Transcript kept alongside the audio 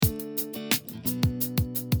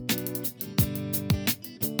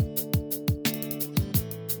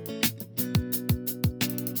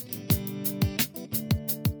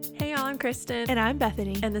Kristen. And I'm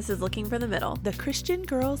Bethany. And this is Looking for the Middle, the Christian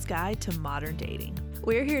Girl's Guide to Modern Dating.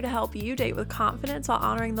 We're here to help you date with confidence while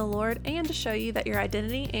honoring the Lord and to show you that your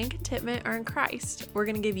identity and contentment are in Christ. We're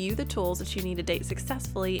going to give you the tools that you need to date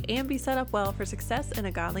successfully and be set up well for success in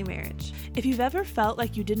a godly marriage. If you've ever felt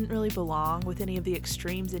like you didn't really belong with any of the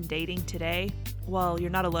extremes in dating today, well,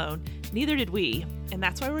 you're not alone. Neither did we. And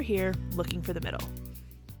that's why we're here looking for the middle.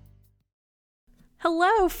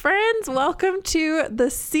 Hello, friends. Welcome to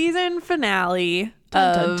the season finale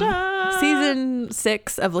of season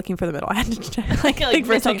 6 of Looking for the Middle. I had to think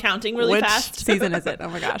mental counting really which fast. Season is it? Oh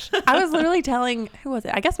my gosh. I was literally telling, who was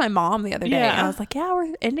it? I guess my mom the other day. Yeah. And I was like, yeah,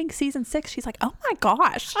 we're ending season 6. She's like, oh my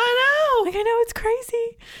gosh. I know. I know, it's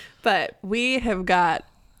crazy. But we have got,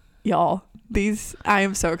 y'all, I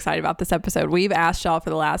am so excited about this episode. We've asked y'all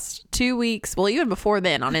for the last 2 weeks, well, even before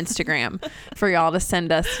then on Instagram, for y'all to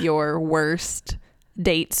send us your worst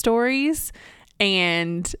date stories,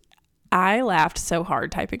 and I laughed so hard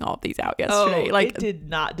typing all of these out yesterday. It did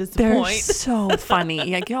not disappoint. They're so funny.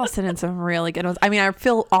 Like, y'all sent in some really good ones. I mean, I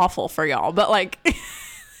feel awful for y'all, but like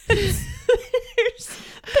they're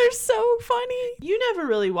so funny. You never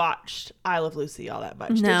really watched I Love Lucy all that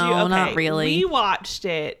much, did you? No, Okay. not really. We watched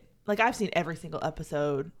it, like I've seen every single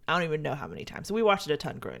episode. I don't even know how many times. So we watched it a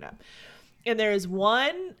ton growing up. And there is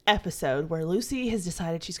one episode where Lucy has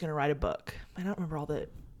decided she's going to write a book. I don't remember all the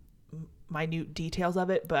minute details of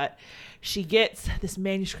it, but she gets this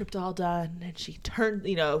manuscript all done and she turns,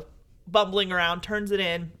 bumbling around, turns it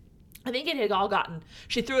in. I think it had all gotten,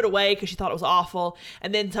 she threw it away because she thought it was awful.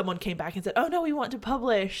 And then someone came back and said, oh no, we want to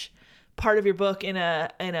publish part of your book in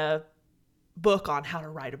a book on how to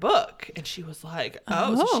write a book. And she was like,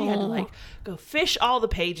 so she had to go fish all the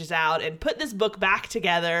pages out and put this book back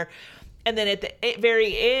together. And then at the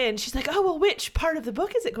very end, she's like, oh, well, which part of the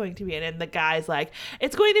book is it going to be in? And the guy's like,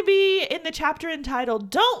 it's going to be in the chapter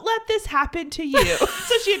entitled, Don't Let This Happen to You.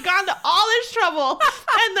 So she had gone to all this trouble.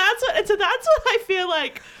 And so that's what I feel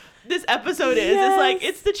like this episode is. Yes. It's like,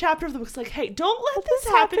 it's the chapter of the book. It's like, hey, don't let this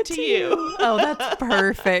happen to you. Oh, that's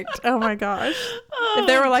perfect. Oh my gosh. If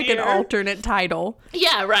there were like an alternate title.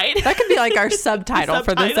 Yeah, right. That could be like our subtitle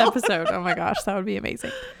for this episode. Oh my gosh, that would be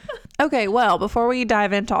amazing. Okay, well, before we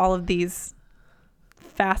dive into all of these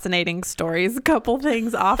fascinating stories, a couple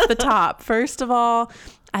things off the top. First of all,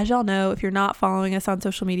 as y'all know, if you're not following us on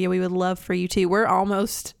social media, we would love for you to. We're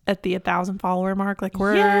almost at the 1,000 follower mark. Like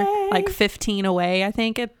we're like 15 away, I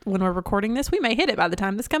think, when we're recording this. We may hit it by the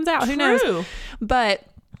time this comes out. Who knows? But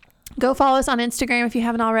go follow us on Instagram if you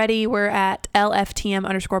haven't already. We're at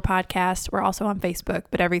LFTM_podcast. We're also on Facebook,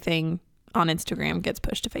 but everything on Instagram gets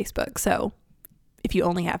pushed to Facebook. So if you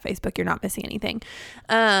only have Facebook, you're not missing anything.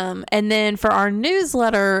 And then for our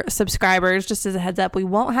newsletter subscribers, just as a heads up, we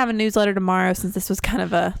won't have a newsletter tomorrow since this was kind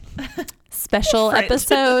of a special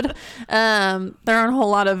episode. There aren't a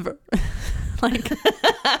whole lot of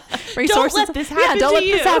resources. Don't let this happen don't to let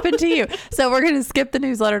you. this happen to you. So we're going to skip the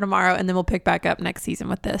newsletter tomorrow and then we'll pick back up next season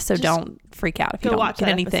with this. So don't freak out if you don't watch get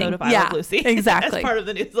that anything. Episode of I Love Lucy. Exactly. As part of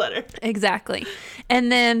the newsletter. Exactly.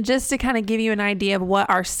 And then just to kind of give you an idea of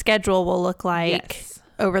what our schedule will look like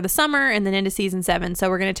over the summer and then into season 7.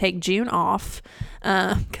 So we're going to take June off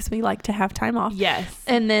because we like to have time off. Yes.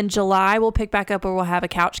 And then July we'll pick back up where we'll have a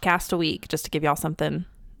couch cast a week just to give y'all something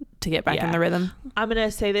to get back in the rhythm. I'm going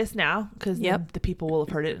to say this now because the people will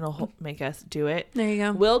have heard it and it'll make us do it. There you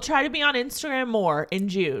go. We'll try to be on Instagram more in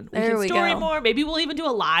June. There we story go. more. Maybe we'll even do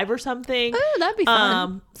a live or something. Oh, that'd be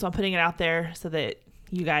fun. So I'm putting it out there so that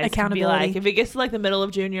you guys can be Accountability. like, if it gets to like the middle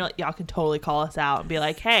of June, y'all can totally call us out and be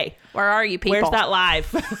like, hey, where are you people? Where's that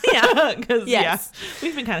live? Yeah. Because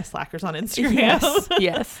we've been kind of slackers on Instagram.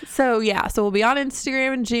 Yes. So we'll be on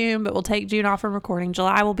Instagram in June, but we'll take June off from recording.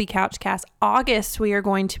 July will be Couchcast. August, we are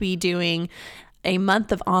going to be doing a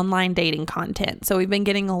month of online dating content. So we've been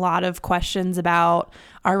getting a lot of questions about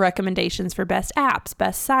our recommendations for best apps,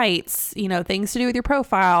 best sites, things to do with your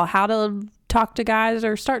profile, how to talk to guys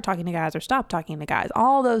or start talking to guys or stop talking to guys,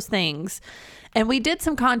 all those things. And we did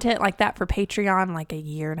some content like that for Patreon like a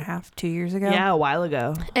year and a half, 2 years ago. Yeah, a while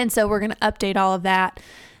ago. And so we're going to update all of that,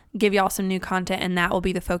 give y'all some new content, and that will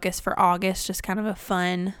be the focus for August, just kind of a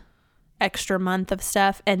fun extra month of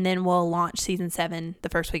stuff. And then we'll launch season 7 the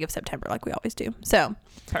first week of September like we always do. So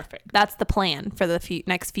perfect. That's the plan for the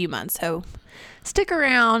next few months. So stick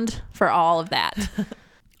around for all of that.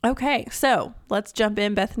 Okay, so let's jump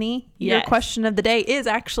in, Bethany. Your question of the day is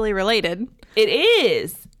actually related. It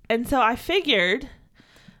is. And so I figured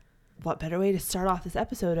what better way to start off this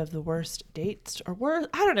episode of the worst dates or worst?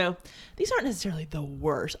 I don't know. These aren't necessarily the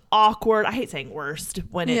worst. Awkward. I hate saying worst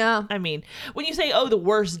when I mean, when you say, oh, the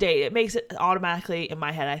worst date, it makes it automatically in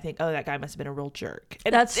my head. I think, oh, that guy must have been a real jerk.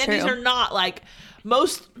 And That's true. These are not like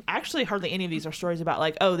actually hardly any of these are stories about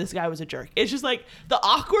like, oh, this guy was a jerk. It's just like the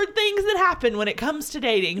awkward things that happen when it comes to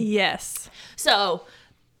dating. Yes. So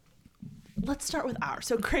let's start with ours.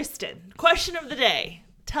 So Kristen, question of the day.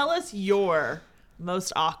 Tell us your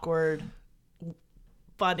most awkward,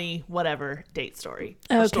 funny, whatever date story.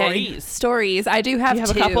 Okay. Stories. I do have two. You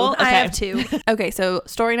have a couple? Okay. I have two. Okay, so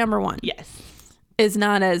story number one. Yes. Is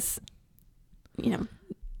not as,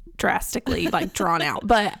 drastically like drawn out.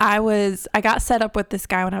 But I got set up with this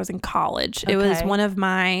guy when I was in college. It was one of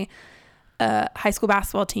my high school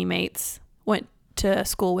basketball teammates. Went to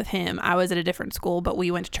school with him. I was at a different school, but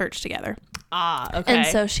we went to church together. Ah, okay. And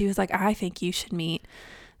so she was like, I think you should meet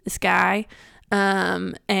this guy.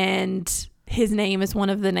 And his name is one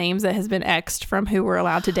of the names that has been X'd from who we're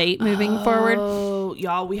allowed to date moving forward. Oh,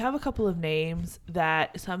 y'all, we have a couple of names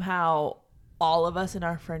that somehow all of us in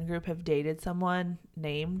our friend group have dated someone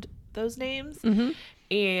named those names. Mm-hmm.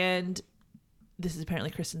 And this is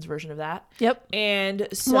apparently Kristen's version of that. Yep. And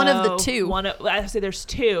so one of the two. I say there's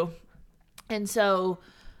two. And so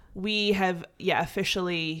we have,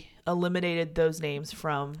 officially eliminated those names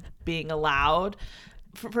from being allowed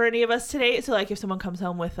for any of us to date. So like if someone comes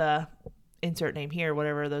home with a insert name here,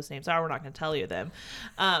 whatever those names are, we're not going to tell you them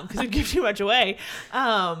because it gives too much away.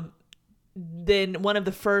 Then one of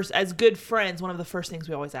the first, as good friends, one of the first things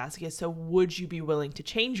we always ask is, so would you be willing to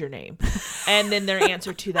change your name? And then their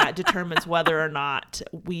answer to that determines whether or not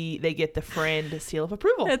they get the friend seal of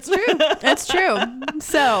approval. That's true. That's true.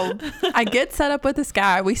 So I get set up with this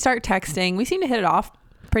guy. We start texting. We seem to hit it off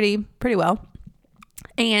pretty well.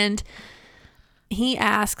 And he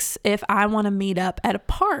asks if I want to meet up at a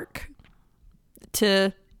park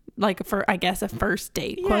to for, I guess, a first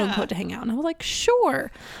date, quote unquote, to hang out. And I was like,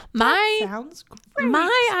 sure. Sounds great.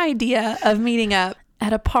 My idea of meeting up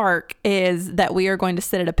at a park is that we are going to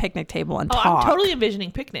sit at a picnic table and talk. I'm totally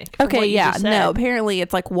envisioning picnic. Okay, yeah. No, apparently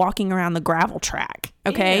it's like walking around the gravel track.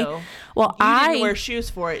 Okay. Ew. Well, you didn't wear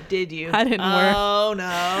shoes for it, did you? I didn't wear. Oh,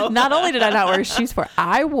 no. Not only did I not wear shoes for it,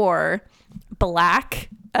 I wore black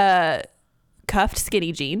cuffed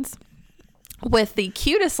skinny jeans with the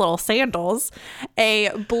cutest little sandals,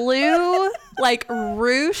 a blue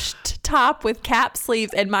ruched top with cap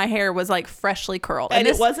sleeves, and my hair was freshly curled. And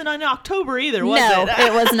it wasn't in October either, was it? No,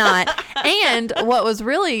 it was not. And what was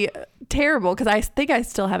really terrible, because I think I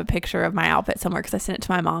still have a picture of my outfit somewhere because I sent it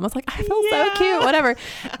to my mom. I was like, I feel so cute, whatever.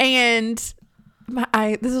 And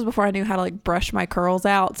this was before I knew how to brush my curls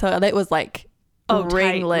out, so it was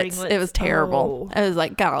ringlets. It was terrible. I was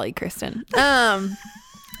like, golly, Kristen.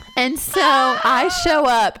 And so I show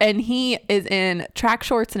up and he is in track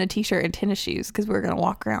shorts and a t-shirt and tennis shoes because we were going to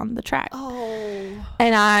walk around the track. Oh.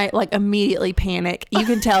 And I immediately panic. You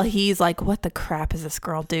can tell he's like, what the crap is this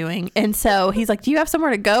girl doing? And so he's like, do you have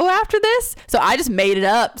somewhere to go after this? So I just made it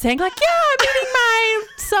up saying yeah, I'm eating my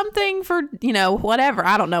something for, whatever.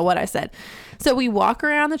 I don't know what I said. So we walk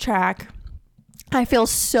around the track. I feel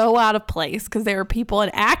so out of place because there are people in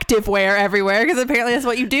active wear everywhere because apparently that's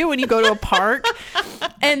what you do when you go to a park.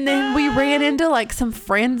 And then we ran into some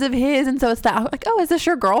friends of his, and so it's that oh, is this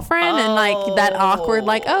your girlfriend? And that awkward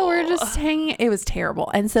oh, we're just hanging. It was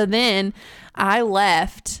terrible. And so then I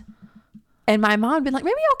left, and my mom had been like,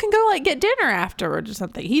 maybe y'all can go get dinner afterwards or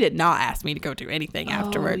something. He did not ask me to go do anything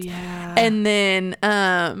afterwards. Yeah. And then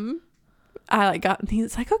I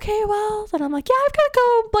he's like, okay, well, then I'm like, yeah, I've got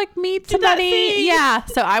to go meet somebody. Yeah.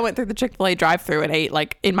 So I went through the Chick-fil-A drive-thru and ate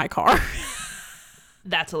in my car.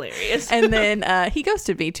 That's hilarious. And then he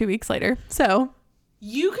ghosted me 2 weeks later. So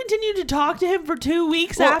you continued to talk to him for 2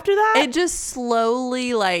 weeks after that? It just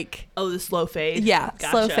slowly the slow fade. Yeah. Gotcha.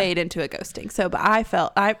 Slow fade into a ghosting. So, but I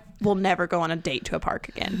felt I will never go on a date to a park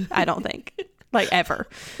again. I don't think ever.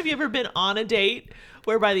 Have you ever been on a date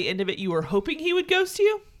where by the end of it you were hoping he would ghost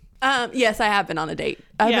you? Yes, I have been on a date.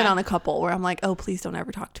 I've been on a couple where I'm like, oh, please don't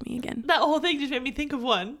ever talk to me again. That whole thing just made me think of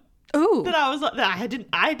one. Ooh. That I was that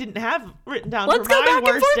I didn't have written down. Let's for go my back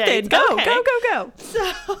worst and forth dates. then. Go, okay. go. So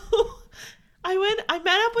I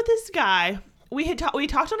met up with this guy. We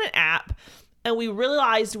talked on an app, and we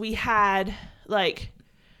realized we had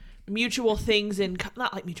mutual things in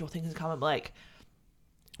not mutual things in common, but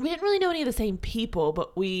we didn't really know any of the same people,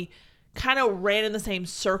 but we kind of ran in the same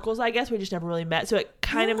circles, I guess. We just never really met. So it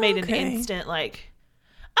kind of made an instant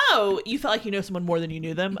oh, you felt like you know someone more than you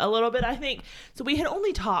knew them a little bit, I think. So we had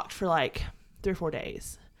only talked for 3 or 4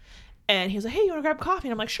 days. And he was like, hey, you want to grab coffee?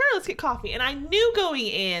 And I'm like, sure, let's get coffee. And I knew going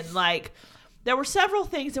in, there were several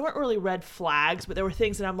things that weren't really red flags, but there were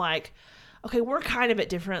things that I'm like, okay, we're kind of at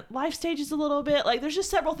different life stages a little bit. Like, there's just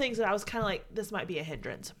several things that I was kind of like, this might be a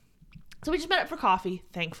hindrance. So we just met up for coffee,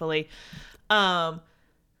 thankfully. And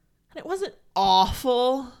it wasn't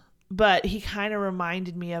awful, but he kind of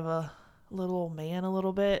reminded me of a little man a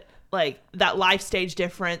little bit. Like, that life stage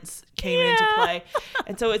difference came into play.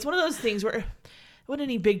 And so it's one of those things where it wasn't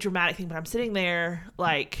any big dramatic thing, but I'm sitting there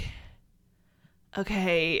like,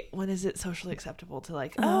 okay, when is it socially acceptable to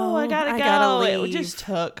like, I gotta leave. It just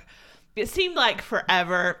took, it seemed like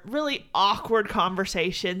forever. Really awkward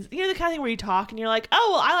conversations. You know, the kind of thing where you talk and you're like, oh,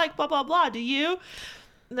 well, I like blah, blah, blah. Do you?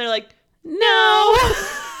 And they're like, no.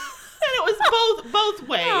 And it was both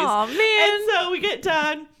ways. Oh, man. And so we get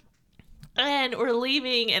done. And we're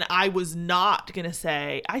leaving, and I was not going to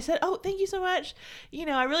say, I said, oh, thank you so much. You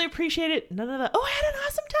know, I really appreciate it. None of that. Oh, I had an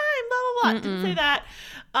awesome time. Blah, blah, blah. Didn't say that.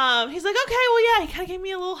 He's like, okay, well, yeah. He kind of gave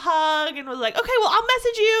me a little hug and was like, okay, well, I'll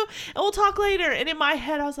message you and we'll talk later. And in my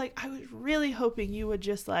head, I was like, I was really hoping you would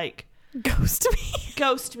just like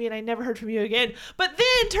ghost me, and I never heard from you again. But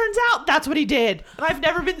then turns out that's what he did. And I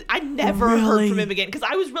never heard from him again, because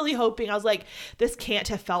I was really hoping, I was like, this can't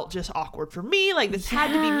have felt just awkward for me. Like, this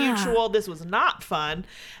had to be mutual. This was not fun.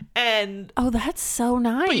 And oh, that's so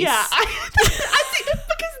nice. Yeah, I think,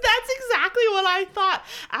 because that's exactly what I thought.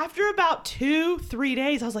 After about 2-3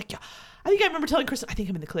 days, I was like, yeah, I think I remember telling Kristen, I think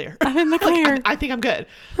I'm in the clear. I'm in the clear. Like, I think I'm good.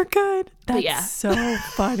 We're good. That's so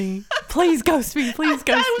funny. Please ghost me. Please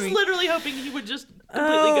ghost me. I was literally hoping he would just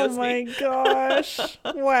completely ghost me. Oh my gosh.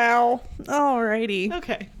 Wow. Alrighty.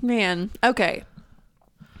 Okay. Man. Okay.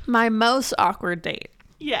 My most awkward date.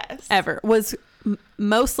 Yes. Ever was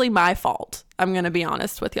mostly my fault. I'm going to be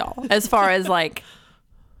honest with y'all. As far as like,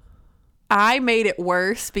 I made it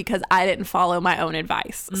worse because I didn't follow my own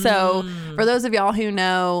advice. So for those of y'all who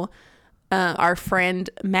know, our friend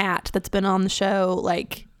Matt that's been on the show,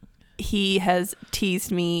 like, he has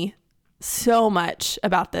teased me so much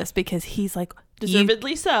about this because he's like,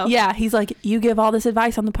 deservedly so. Yeah, he's like, you give all this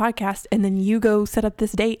advice on the podcast and then you go set up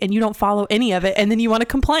this date and you don't follow any of it and then you want to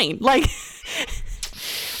complain. Like,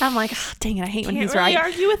 I'm like, oh, dang it, I hate when he's really right.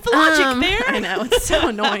 Argue with the logic there. I know, it's so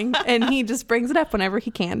annoying, and he just brings it up whenever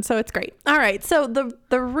he can, so it's great. All right, so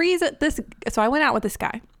the reason so I went out with this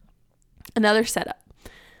guy, another setup.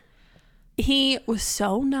 He was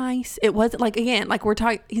so nice. It wasn't like, again, like we're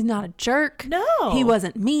talking, he's not a jerk. No. He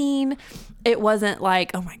wasn't mean. It wasn't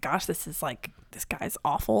like, oh my gosh, this guy's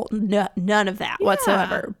awful. No, none of that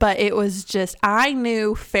whatsoever. But it was just, I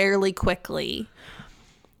knew fairly quickly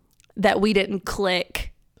that we didn't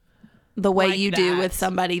click the way like you do with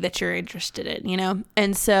somebody that you're interested in, you know?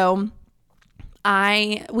 And so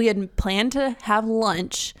we had planned to have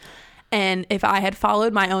lunch. And if I had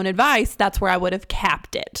followed my own advice, that's where I would have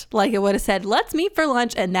capped it. Like, it would have said, let's meet for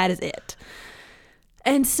lunch, and that is it.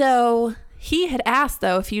 And so he had asked,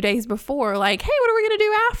 though, a few days before, like, hey, what are we going to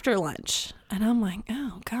do after lunch? And I'm like,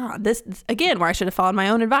 oh, God. This, again, where I should have followed my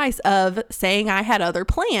own advice of saying I had other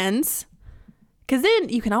plans. Because then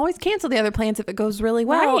you can always cancel the other plans if it goes really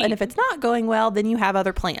well. Right. And if it's not going well, then you have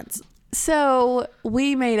other plans. So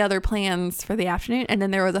we made other plans for the afternoon, and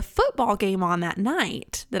then there was a football game on that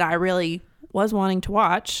night that I really was wanting to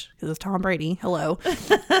watch because it's Tom Brady. Hello.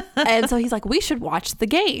 And so he's like, we should watch the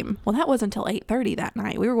game. Well, that wasn't until 8:30 that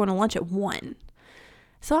night. We were going to lunch at 1.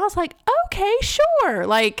 So I was like, okay, sure.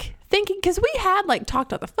 Like, thinking, because we had like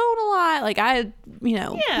talked on the phone a lot. Like, I had,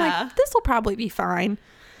 like, this will probably be fine.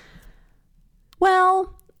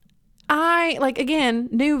 Well, I, like, again,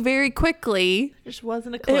 knew very quickly. It just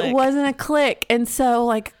wasn't a click. It wasn't a click. And so,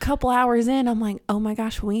 like, a couple hours in, I'm like, oh my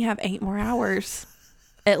gosh, we have 8 more hours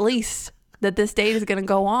at least that this date is going to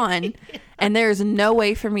go on. Yeah. And there's no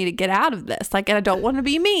way for me to get out of this. Like, and I don't want to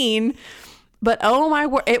be mean, but oh my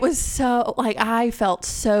word, it was so, like, I felt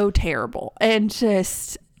so terrible. And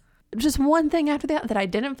just one thing after that I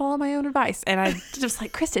didn't follow my own advice. And I just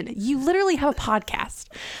like, Kristen, you literally have a podcast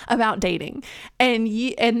about dating. And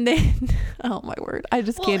then, oh my word, I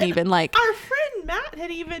just can't even, like. Our friend Matt had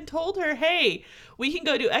even told her, hey, we can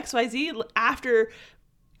go do XYZ after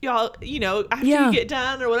y'all, after you get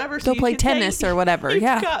done or whatever. Go play tennis or whatever. You've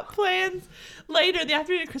got plans later in the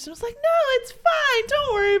afternoon. Kristen was like, no, it's fine.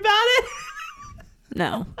 Don't worry about it.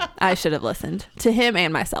 No, I should have listened to him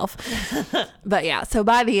and myself. But yeah, so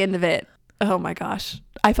by the end of it, oh my gosh,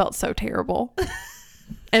 I felt so terrible.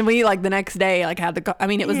 And we, like, the next day, like, had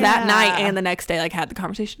it was that night and the next day, like, had the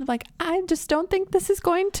conversation of, like, I just don't think this is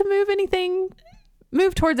going to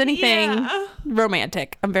move towards anything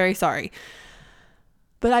romantic. I'm very sorry.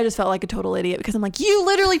 But I just felt like a total idiot because I'm like, you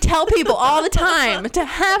literally tell people all the time to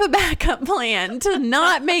have a backup plan, to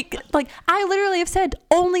not make, like, I literally have said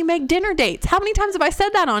only make dinner dates. How many times have I said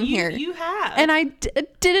that on here? You have. And I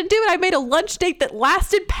didn't do it. I made a lunch date that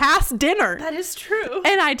lasted past dinner. That is true.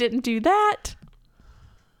 And I didn't do that.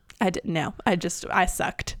 I didn't know. I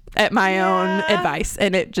sucked at my own advice.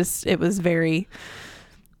 And it was very,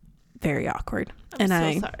 very awkward. I'm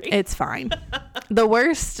and so sorry. It's fine. The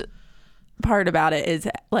worst part about it is,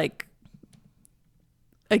 like,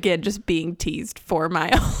 again, just being teased for my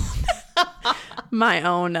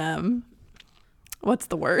own what's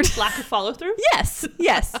the word, lack of follow through. yes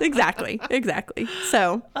exactly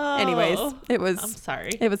So anyways, I'm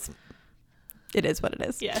sorry. It is what it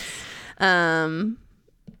is. Yes.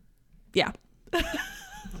 Yeah.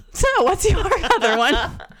 So what's your other one?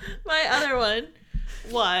 My other one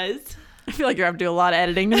was, I feel like you're having to do a lot of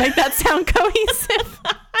editing to make that sound cohesive.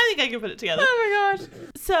 I think I can put it together. Oh my gosh.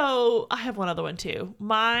 So I have one other one too.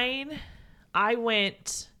 Mine,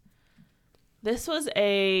 this was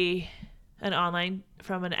an online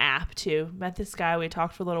from an app too. Met this guy. We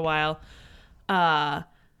talked for a little while.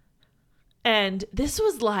 And this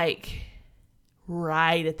was like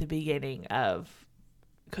right at the beginning of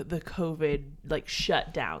the COVID like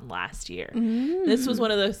shutdown last year. This was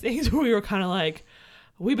one of those things where we were kind of like,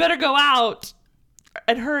 we better go out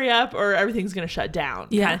and hurry up or everything's going to shut down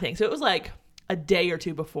kind of thing. So it was like a day or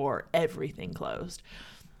two before everything closed.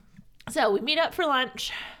 So we meet up for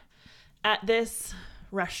lunch at this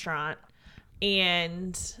restaurant,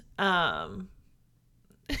 and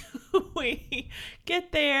we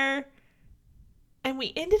get there and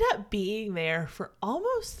we ended up being there for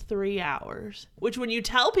almost 3 hours, which when you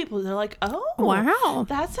tell people, they're like, oh, wow,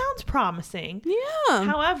 that sounds promising. Yeah.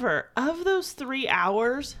 However, of those 3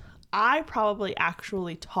 hours, I probably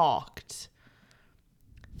actually talked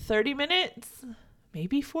 30 minutes,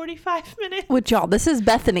 maybe 45 minutes. Which, y'all, this is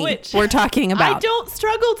Bethany we're talking about. I don't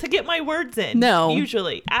struggle to get my words in. No.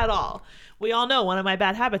 Usually, at all. We all know one of my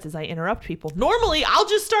bad habits is I interrupt people. Normally, I'll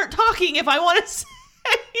just start talking if I want to say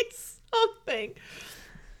something.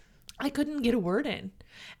 I couldn't get a word in.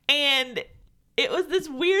 And it was this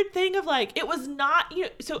weird thing of like, it was not,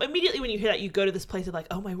 so immediately when you hear that, you go to this place of like,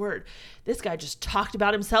 oh my word, this guy just talked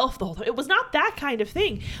about himself the whole time. It was not that kind of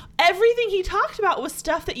thing. Everything he talked about was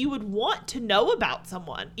stuff that you would want to know about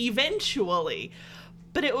someone eventually.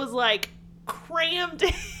 But it was like crammed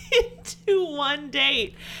into one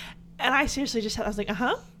date. And I seriously just, I was like,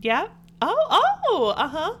 yeah.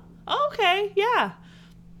 Oh, okay, yeah.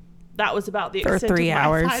 That was about the extent 3 of my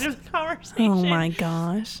hours. side of the conversation. Oh my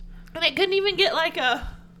gosh. And I couldn't even get like a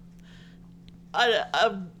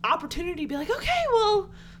opportunity to be like, okay, well,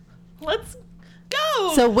 let's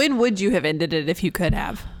go. So when would you have ended it if you could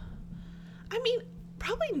have? I mean,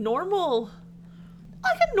 probably normal,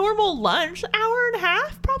 like a normal lunch, hour and a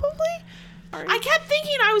half, probably. I kept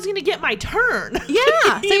thinking I was going to get my turn.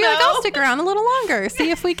 Yeah. So you're like, I'll stick around a little longer.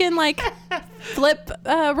 See if we can like flip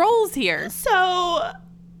roles here. So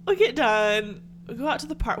we get done. We go out to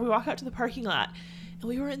the park. We walk out to the parking lot. And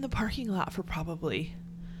we were in the parking lot for probably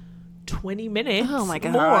 20 minutes. Oh my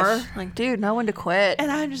gosh. More. Like, dude, no one to quit.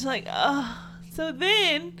 And I'm just like, ugh. So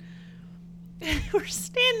then we're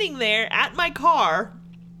standing there at my car.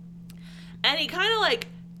 And he kind of like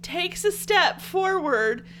takes a step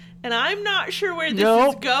forward. And I'm not sure where this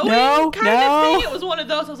is going kind of thing. It was one of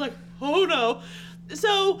those. I was like, oh no.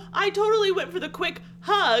 So I totally went for the quick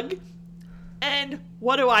hug. And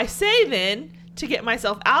what do I say then to get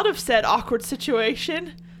myself out of said awkward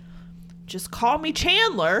situation? Just call me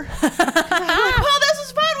Chandler. I'm like, well, this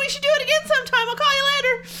was fun. We should do it again sometime. I'll call you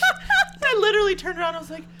later. I literally turned around. I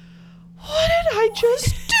was like, what did I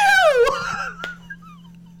just do?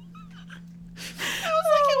 I was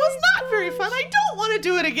like, it was not very fun. I don't want to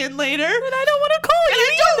do it again later. And I don't want to call you.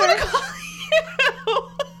 I don't want to call you.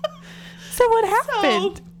 So what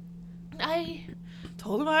happened? So I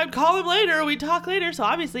told him I'd call him later. We'd talk later. So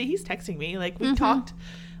obviously he's texting me. Like we talked.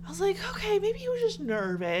 I was like, okay, maybe he was just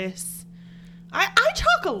nervous. I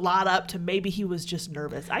chalk a lot up to maybe he was just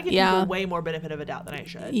nervous. I give people way more benefit of a doubt than I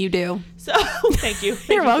should. You do. So thank you.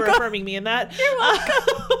 Thank you for affirming me in that. You're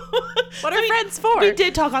welcome. What are friends for? We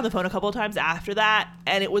did talk on the phone a couple of times after that,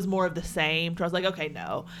 and it was more of the same. So I was like, okay,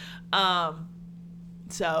 no.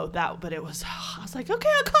 So that, but it was, I was like, okay,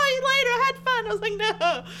 I'll call you later. I had fun. I was like,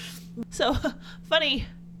 no. So funny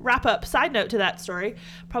wrap up side note to that story.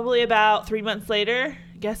 Probably about 3 months later,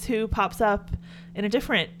 guess who pops up in a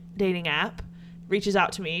different dating app, reaches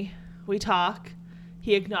out to me. We talk.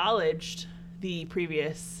 He acknowledged the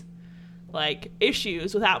previous like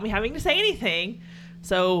issues without me having to say anything.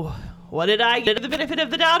 So what did I get the benefit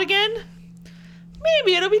of the doubt again?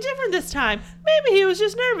 maybe it'll be different this time. Maybe he was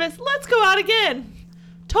just nervous. Let's go out again.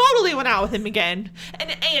 Totally went out with him again.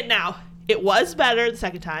 And now, it was better the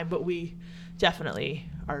second time, but we definitely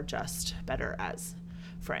are just better as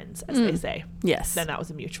friends, as they say. Yes. Then that was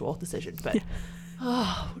a mutual decision. But,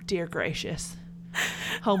 oh, dear gracious.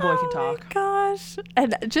 Homeboy can talk. Oh, my gosh.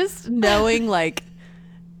 And just knowing, like,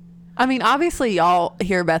 I mean, obviously, y'all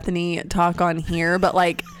hear Bethany talk on here, but,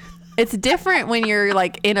 like, it's different when you're,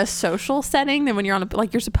 like, in a social setting than when you're on a,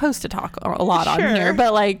 like, you're supposed to talk a lot on here.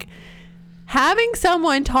 But, like, having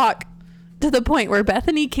someone talk to the point where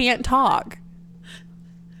Bethany can't talk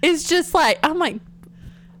is just like, I'm like,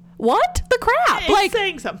 what the crap? It's like,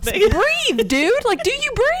 saying something. Breathe, dude. Like, do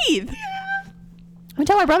you breathe? I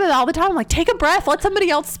tell my brother that all the time. I'm like, take a breath. Let somebody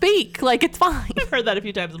else speak. Like, it's fine. I've heard that a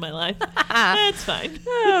few times in my life. It's fine.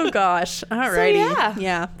 Oh, gosh. Alrighty. So,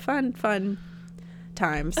 yeah. Fun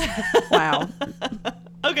times. Wow.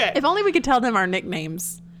 Okay. If only we could tell them our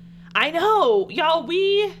nicknames. I know. Y'all,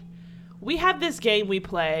 we have this game we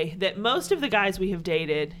play that most of the guys we have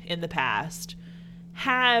dated in the past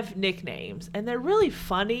have nicknames, and they're really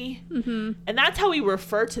funny. Mm-hmm. And that's how we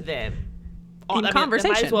refer to them. In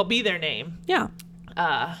conversation. It might as well be their name. Yeah.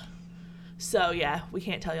 So yeah, we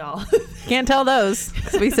can't tell y'all. Can't tell those.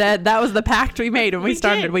 We said that was the pact we made when we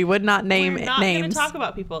started. Did. We would not name We're not names. going to talk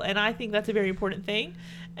about people, and I think that's a very important thing.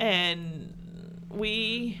 And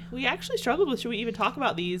we actually struggled with, should we even talk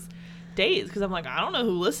about these days? Because I'm like, I don't know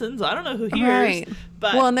who listens. I don't know who hears. Right.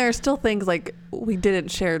 But well, and there are still things like we didn't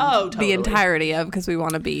share totally. the entirety of because we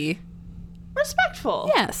want to be respectful.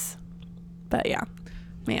 Yes. But yeah.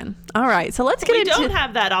 Man. All right. So let's get we into... don't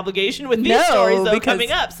have that obligation with these stories, though,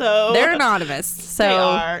 coming up. So they're anonymous. So they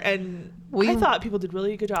are. And I thought people did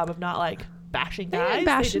really a good job of not, like, bashing guys. They didn't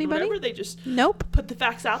bash anybody. Whatever. They just Nope. put the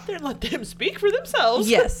facts out there and let them speak for themselves.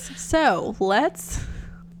 Yes. So let's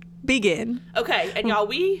begin. Okay. And y'all,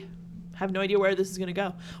 we have no idea where this is going to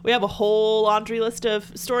go. We have a whole laundry list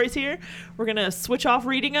of stories here. We're going to switch off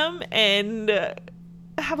reading them and...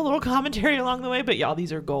 have a little commentary along the way, but y'all,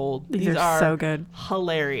 these are gold. These are so good.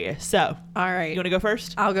 Hilarious. So, all right. You want to go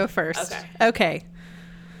first? I'll go first. Okay.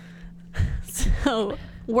 So,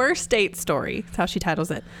 worst date story. That's how she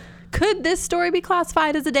titles it. Could this story be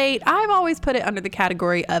classified as a date? I've always put it under the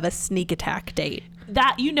category of a sneak attack date.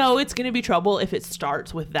 That, it's going to be trouble if it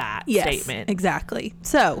starts with that statement. Exactly.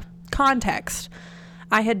 So, context.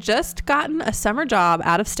 I had just gotten a summer job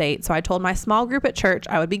out of state, so I told my small group at church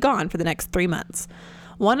I would be gone for the next 3 months.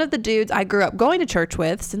 One of the dudes I grew up going to church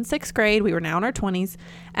with since 6th grade, we were now in our 20s,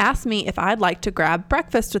 asked me if I'd like to grab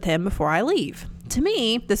breakfast with him before I leave. To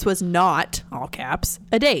me, this was not, all caps,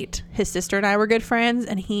 a date. His sister and I were good friends,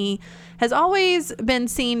 and he has always been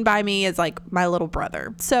seen by me as like my little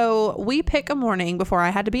brother. So we pick a morning before I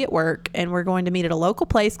had to be at work, and we're going to meet at a local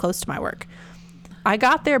place close to my work. I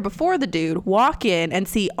got there before the dude, walk in, and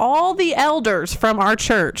see all the elders from our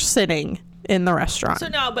church sitting in the restaurant. So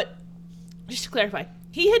now, but just to clarify,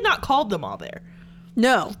 he had not called them all there.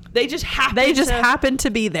 No. They just happened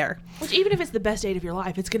to be there. Which, even if it's the best date of your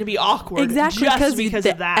life, it's going to be awkward. Exactly, because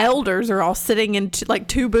the of that. elders are all sitting in like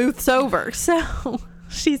 2 booths over. So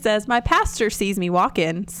she says, my pastor sees me walk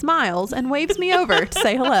in, smiles, and waves me over to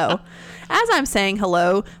say hello. As I'm saying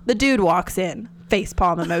hello, the dude walks in.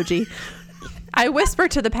 Facepalm emoji. I whisper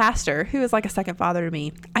to the pastor, who is like a second father to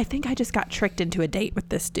me, I think I just got tricked into a date with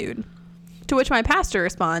this dude. To which my pastor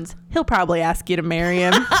responds, he'll probably ask you to marry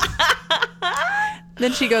him.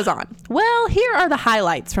 Then she goes on, well, here are the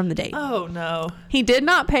highlights from the date. Oh, no. He did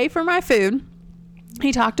not pay for my food.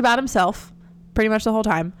 He talked about himself pretty much the whole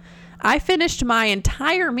time. I finished my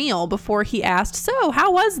entire meal before he asked, so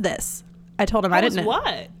how was this? I told him I didn't know.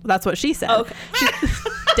 What? That's what she said. Okay.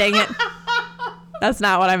 Dang it. That's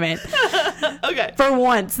not what I meant. Okay. For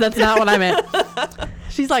once, that's not what I meant.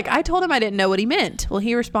 She's like, I told him I didn't know what he meant. Well,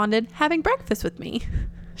 he responded, having breakfast with me.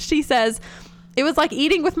 She says, it was like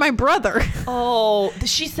eating with my brother. Oh,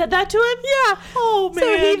 she said that to him? Yeah. Oh, man.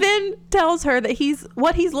 So he then tells her that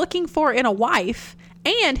what he's looking for in a wife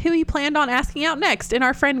and who he planned on asking out next in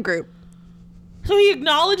our friend group. So he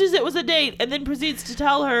acknowledges it was a date and then proceeds to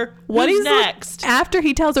tell her who's next. After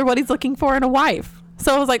he tells her what he's looking for in a wife.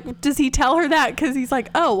 So I was like, does he tell her that because he's like,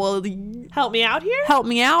 oh, well, help me out here? Help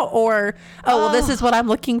me out? Or, well, this is what I'm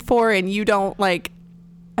looking for and you don't like.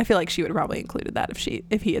 I feel like she would have probably included that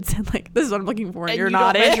if he had said like, this is what I'm looking for and you're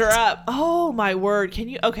not it. Measure up. Oh my word. Can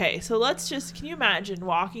you you imagine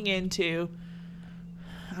walking into,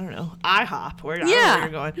 I don't know, IHOP, where you're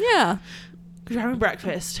going. Yeah. You're having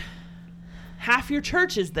breakfast. Half your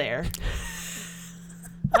church is there.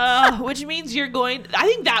 Which means I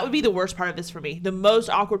think that would be the worst part of this for me. The most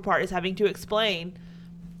awkward part is having to explain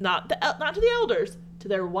not to the elders, to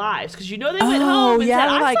their wives, because you know they went home and said,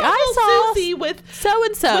 I saw Susie with so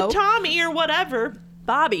and so, with Tommy or whatever,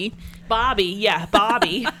 Bobby.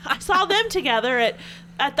 I saw them together at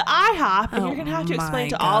the IHOP, and you're gonna have to explain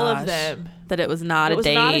to all of them that it was not a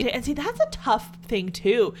date. And see, that's a tough thing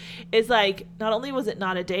too. Is like, not only was it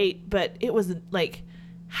not a date, but it was like,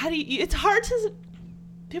 how do you? It's hard to.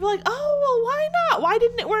 People are like, oh, well, why not? Why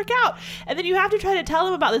didn't it work out? And then you have to try to tell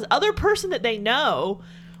them about this other person that they know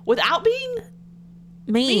without being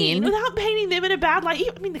mean, without painting them in a bad light.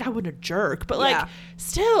 I mean, the guy wasn't a jerk, but like,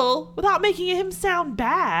 still, without making him sound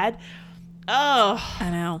bad. Oh, I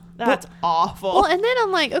know. That's awful. Well, and then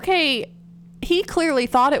I'm like, okay, he clearly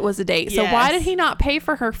thought it was a date. So why did he not pay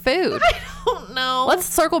for her food? I don't know. Let's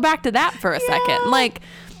circle back to that for a second. Like,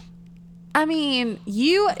 I mean,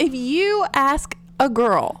 if you ask a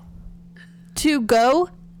girl to go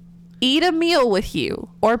eat a meal with you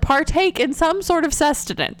or partake in some sort of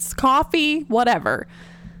sustenance, coffee, whatever,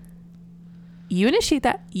 you initiate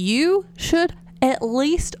that, you should at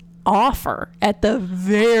least offer at the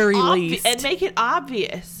very least. And make it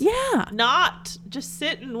obvious. Yeah. Not just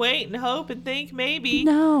sit and wait and hope and think maybe.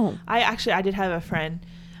 No. I did have a friend,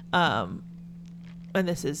 and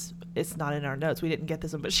it's not in our notes. We didn't get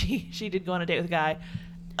this one, but she did go on a date with a guy.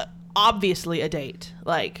 Obviously a date,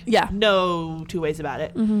 like, no two ways about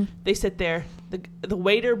it. Mm-hmm. They sit there, the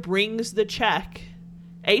waiter brings the check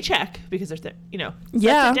because there's sets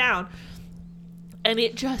it down, and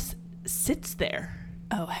it just sits there.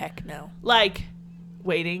 Oh, heck no. Like,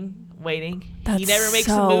 waiting. That's he never makes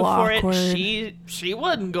so a move awkward. for it. She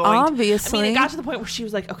wasn't going obviously. I mean, it got to the point where she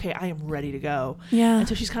was like, okay, I am ready to go. Yeah. And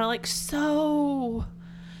so she's kind of like, so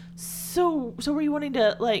were you wanting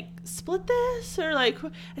to like split this or like,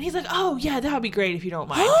 and he's like, oh yeah, that would be great if you don't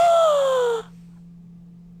mind.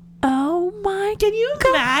 Oh my, can you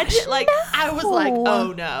imagine? Like, no. I was like,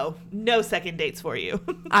 oh no second dates for you.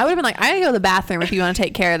 I would have been like, I gotta go to the bathroom if you want to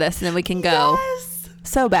take care of this, and then we can go. Yes.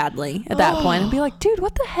 So badly at that point, and be like, dude,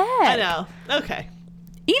 what the heck? I know. Okay.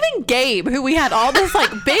 Even Gabe, who we had all this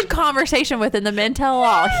like big conversation with in the Men Tell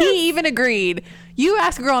All, he even agreed. You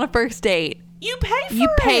ask a girl on a first date, you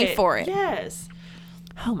pay for it. Yes.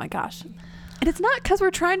 Oh my gosh. And it's not because we're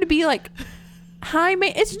trying to be like high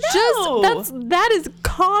maintenance. It's just that is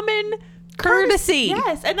common courtesy.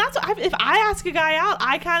 Yes, and that's what if I ask a guy out,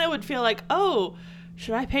 I kind of would feel like, oh,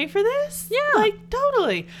 should I pay for this? Yeah, like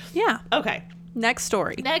totally. Yeah. Okay. Next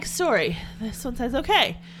story. This one says,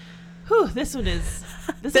 okay. Whew, this is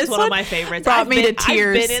one of my favorites. Brought me to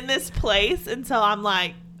tears. I've been in this place, and so I'm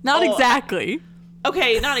like, not exactly.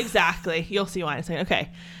 Okay, not exactly. You'll see why in a second. Okay.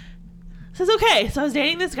 It says, okay, so I was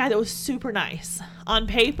dating this guy that was super nice. On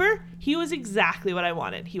paper, he was exactly what I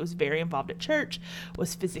wanted. He was very involved at church,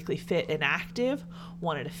 was physically fit and active,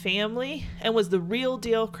 wanted a family, and was the real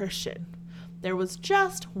deal Christian. There was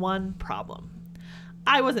just one problem.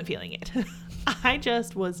 I wasn't feeling it. I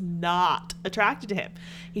just was not attracted to him.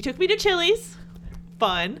 He took me to Chili's.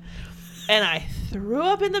 Fun. And I threw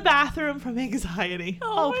up in the bathroom from anxiety.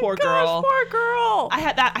 Oh, poor girl. Poor girl.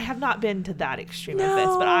 I have not been to that extreme of this,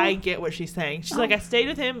 but I get what she's saying. She's like, I stayed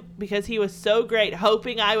with him because he was so great,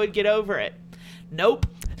 hoping I would get over it. Nope.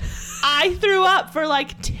 I threw up for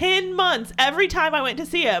like 10 months every time I went to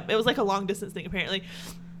see him. It was like a long distance thing, apparently.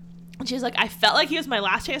 And she's like, I felt like he was my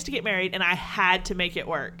last chance to get married, and I had to make it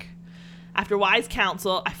work. After wise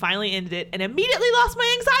counsel, I finally ended it and immediately lost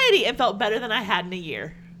my anxiety and felt better than I had in a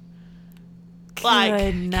year. Like,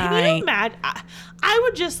 can you imagine? I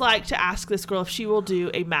would just like to ask this girl if she will do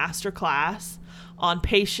a master class on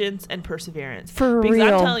patience and perseverance. For because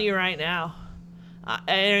real. I'm telling you right now,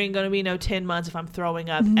 there ain't going to be no 10 months if I'm throwing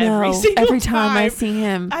up every time I see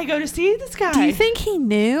him. I go to see this guy. Do you think he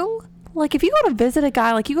knew? Like, if you go to visit a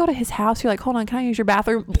guy, like you go to his house, you're like, hold on, can I use your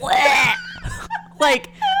bathroom? Like,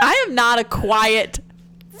 I am not a quiet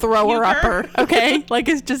thrower-upper, okay? Like,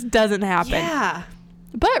 it just doesn't happen. Yeah.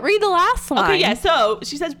 But read the last line. Okay, yeah. So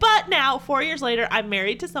she says, but now, 4 years later, I'm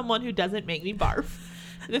married to someone who doesn't make me barf.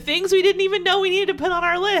 The things we didn't even know we needed to put on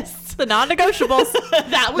our lists. The non-negotiables.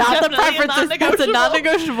 That was not the preferences. That's a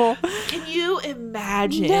non-negotiable. Can you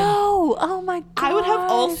imagine? No. Oh my god. I would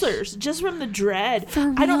have ulcers just from the dread.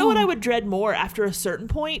 I don't know what I would dread more after a certain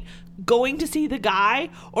point. Going to see the guy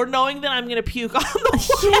or knowing that I'm going to puke on the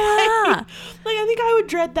way. Yeah. Like, I think I would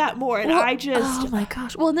dread that more. And I just... Oh my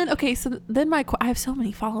gosh. Well, and then, okay, so then I have so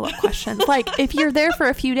many follow-up questions. Like, if you're there for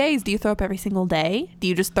a few days, do you throw up every single day? Do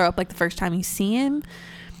you just throw up like the first time you see him?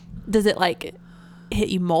 Does it like hit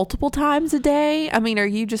you multiple times a day? I mean, are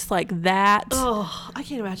you just like that? Oh, I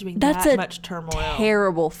can't imagine being That's that much turmoil.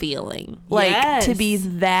 Terrible feeling. Like, to be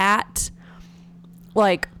that,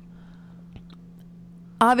 like,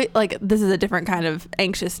 like this is a different kind of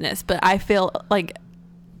anxiousness, but I feel like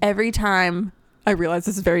every time, I realize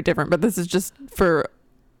this is very different, but this is just for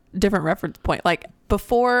different reference point. Like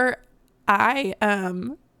before I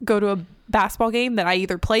go to a basketball game that I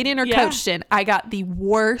either played in or coached in, I got the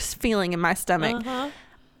worst feeling in my stomach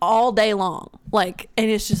all day long. Like, and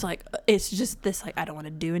it's just this, like, I don't want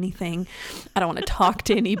to do anything. I don't want to talk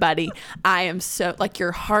to anybody. I am so, like,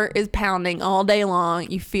 your heart is pounding all day long.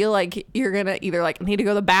 You feel like you're going to either, like, need to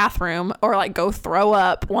go to the bathroom or, like, go throw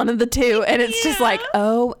up, one of the two. And it's just like,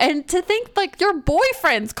 oh, and to think, like, your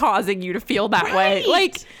boyfriend's causing you to feel that way.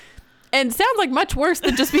 Like, and sounds like much worse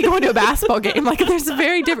than just me going to a basketball game. Like, there's a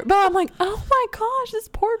very different, but I'm like, oh my gosh, this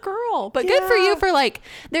poor girl. But good for you for, like,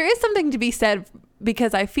 there is something to be said,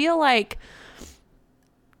 because I feel like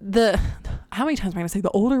how many times am I going to say the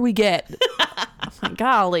older we get? Like,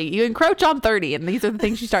 golly, you encroach on 30 and these are the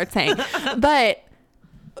things you start saying. But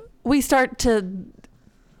we start to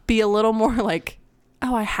be a little more like,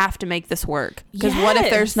 oh, I have to make this work. Because what if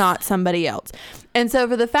there's not somebody else? And so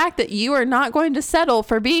for the fact that you are not going to settle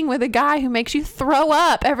for being with a guy who makes you throw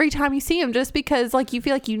up every time you see him just because, like, you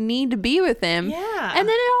feel like you need to be with him. Yeah. And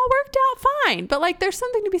then it all worked out fine. But, like, there's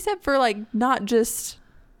something to be said for, like, not just...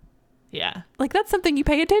 Yeah. Like, that's something you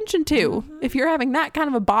pay attention to if you're having that kind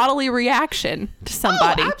of a bodily reaction to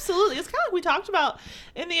somebody. Oh, absolutely. It's kind of like we talked about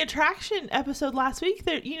in the attraction episode last week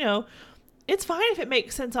that, you know, it's fine if it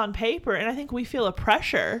makes sense on paper. And I think we feel a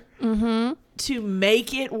pressure to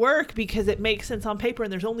make it work because it makes sense on paper.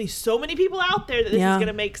 And there's only so many people out there that this is going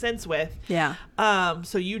to make sense with. Yeah.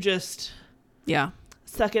 So you just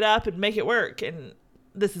suck it up and make it work. And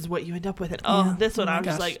this is what you end up with. And this one, I'm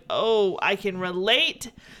just like, oh, I can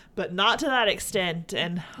relate, but not to that extent.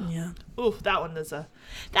 And that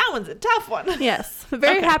one's a tough one. Yes.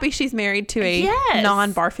 Very happy she's married to a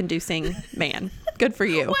non-barf inducing man. Good for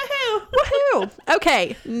you. Woohoo. Woohoo.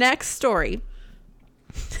 Okay. Next story.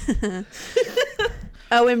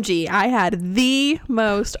 OMG. I had the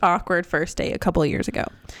most awkward first date a couple of years ago.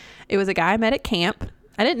 It was a guy I met at camp.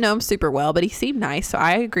 I didn't know him super well, but he seemed nice, so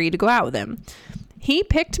I agreed to go out with him. He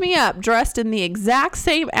picked me up dressed in the exact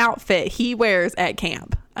same outfit he wears at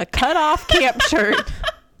camp. A cut-off camp shirt.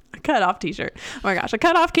 A cut-off t-shirt. Oh my gosh. A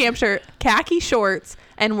cut-off camp shirt, khaki shorts,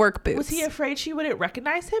 and work boots. Was he afraid she wouldn't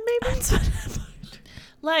recognize him, maybe? That's what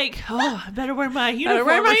like, oh, I better wear my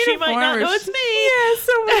uniform or she might not know it's me. Yes.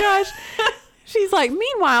 Oh my gosh. She's like,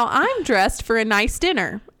 meanwhile, I'm dressed for a nice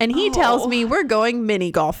dinner. And he tells me we're going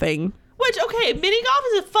mini golfing. Which, okay, mini golf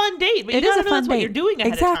is a fun date, but you gotta know that's what you're doing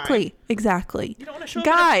ahead of time. Exactly. You don't want to show up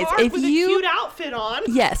guys, in a park with a cute outfit on.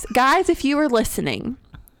 Yes. Guys, if you are listening,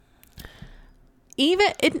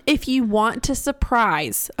 even if you want to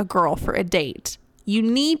surprise a girl for a date, you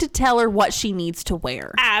need to tell her what she needs to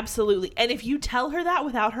wear. Absolutely. And if you tell her that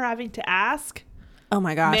without her having to ask, oh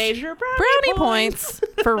my gosh. Major brownie points.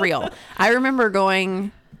 For real. I remember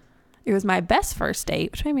going, it was my best first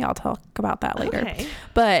date, which maybe I'll talk about that later. Okay.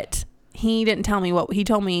 But he didn't tell me what he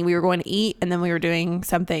told me. We were going to eat and then we were doing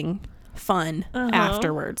something fun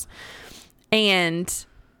afterwards. And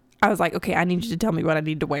I was like, okay, I need you to tell me what I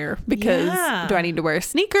need to wear, because do I need to wear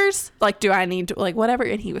sneakers? Like, do I need to, like, whatever?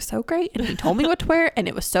 And he was so great. And he told me what to wear, and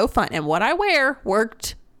it was so fun. And what I wear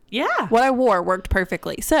worked. Yeah. What I wore worked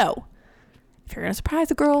perfectly. So if you're going to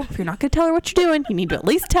surprise a girl, if you're not going to tell her what you're doing, you need to at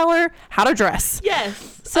least tell her how to dress.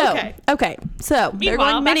 Yes. So, okay. So they're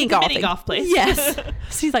going mini golfing. Mini golf place. Yes.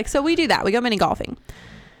 She's like, so we do that. We go mini golfing.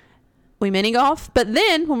 We mini golf, but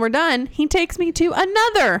then when we're done, he takes me to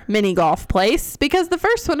another mini golf place because the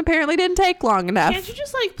first one apparently didn't take long enough. Can't you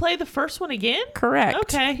just like play the first one again? Correct.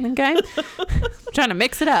 Okay. Trying to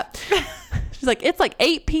mix it up. She's like, it's like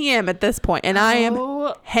 8 p.m. at this point, and I am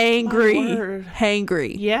hangry.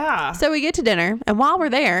 Hangry. Yeah. So we get to dinner, and while we're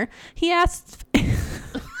there, he asks...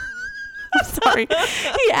 I'm sorry.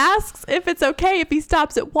 He asks if it's okay if he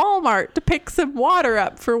stops at Walmart to pick some water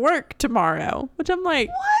up for work tomorrow, which I'm like,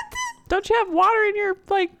 what? Don't you have water in your,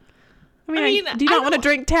 like, I mean do you not want to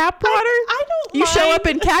drink tap water? I don't You show up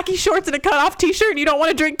in khaki shorts and a cutoff t-shirt and you don't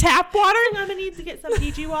want to drink tap water? I'm going to need to get some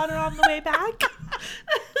PG water on the way back.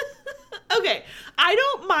 Okay. I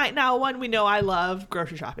don't mind. Now, one, we know I love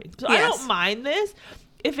grocery shopping. So yes. I don't mind this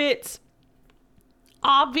if it's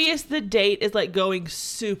obvious the date is, like, going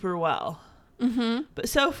super well. Mm-hmm. But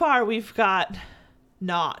so far, we've got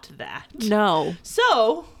not that. No.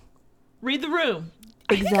 So, read the room.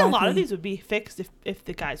 Exactly. I think a lot of these would be fixed if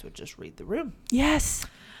the guys would just read the room. Yes,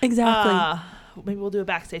 exactly. Maybe we'll do a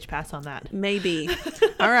backstage pass on that. Maybe.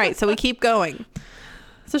 All right, so we keep going.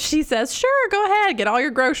 So she says, sure, go ahead, get all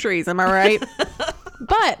your groceries. Am I right?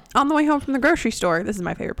 But on the way home from the grocery store, this is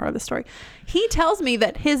my favorite part of the story, he tells me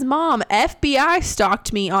that his mom FBI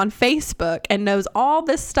stalked me on Facebook and knows all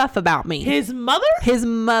this stuff about me. His mother? His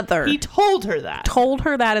mother. He told her that. Told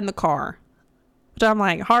her that in the car. Which I'm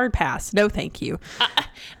like, hard pass. No, thank you.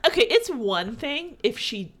 Okay, it's one thing if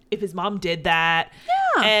his mom did that.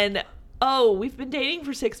 Yeah. And, oh, we've been dating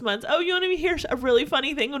for 6 months. Oh, you want to hear a really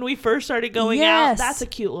funny thing when we first started going Yes. out? That's a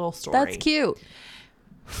cute little story. That's cute.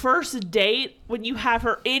 First date, when you have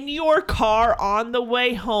her in your car on the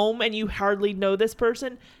way home and you hardly know this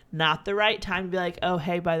person, not the right time to be like, oh,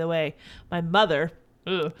 hey, by the way, my mother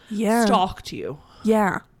stalked you.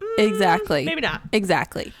 Yeah, exactly. Maybe not.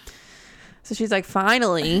 Exactly. So she's like,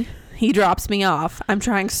 finally, he drops me off. I'm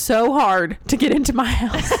trying so hard to get into my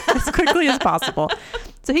house as quickly as possible.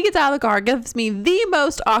 So he gets out of the car, gives me the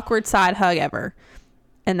most awkward side hug ever.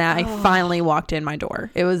 And now I finally walked in my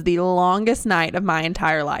door. It was the longest night of my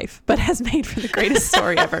entire life, but has made for the greatest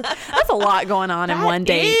story ever. That's a lot going on in one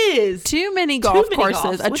day. Is. Too many golf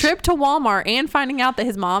courses, golfs, a trip to Walmart, and finding out that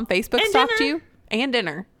his mom Facebook stalked you, and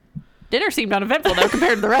dinner. Dinner seemed uneventful, though,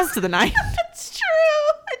 compared to the rest of the night. That's true.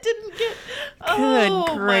 I didn't get...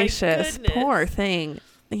 Good gracious. Poor thing.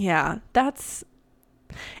 Yeah, that's...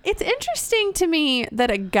 It's interesting to me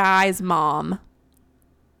that a guy's mom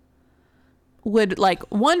would, like,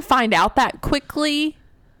 one, find out that quickly.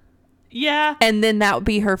 Yeah. And then that would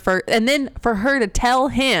be her first... And then for her to tell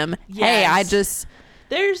him, hey, I just...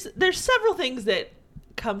 There's several things that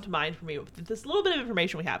come to mind for me with this little bit of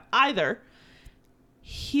information we have. Either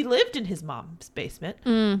he lived in his mom's basement.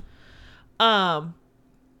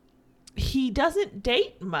 He doesn't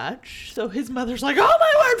date much, so his mother's like, oh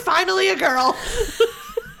my word, finally a girl.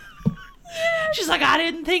 She's like, I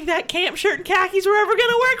didn't think that camp shirt and khakis were ever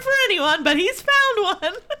gonna work for anyone, but he's found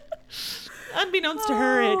one. Unbeknownst to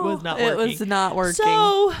her, it was not working. It was not working.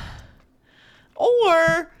 So,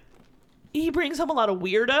 or he brings home a lot of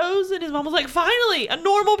weirdos, and his mom was like, finally, a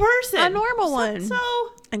normal person. A normal one. So,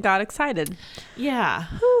 and got excited. yeah.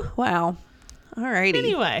 Whew, wow. Alrighty.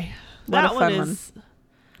 Anyway, What that a one fun is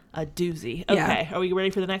a doozy. Yeah. Okay, are we ready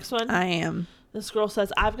for the next one? I am. This girl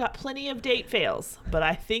says, I've got plenty of date fails, but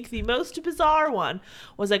I think the most bizarre one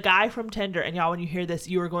was a guy from Tinder. And y'all, when you hear this,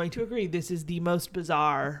 you are going to agree this is the most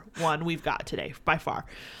bizarre one we've got today, by far.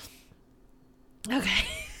 Okay.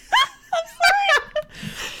 I'm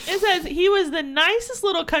sorry. It says, he was the nicest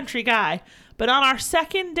little country guy, but on our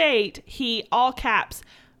second date, he, all caps,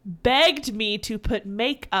 begged me to put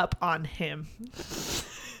makeup on him.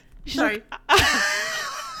 She's Sorry. like,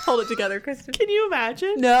 Hold it together, Kristen. can you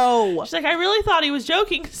imagine? No. She's like, I really thought he was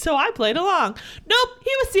joking, so I played along. Nope,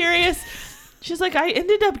 he was serious. She's like, I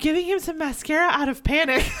ended up giving him some mascara out of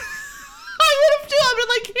panic. I would have too. I've been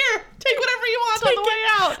like, here, take whatever you want on the way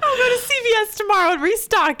out. I'll go to CVS tomorrow and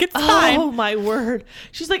restock. It's fine. Oh, my word.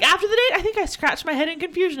 She's like, after the date, I think I scratched my head in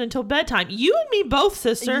confusion until bedtime. You and me both,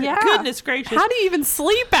 sister. Yeah. Goodness gracious. How do you even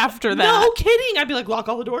sleep after that? No kidding. I'd be like, lock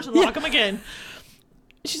all the doors and lock them again.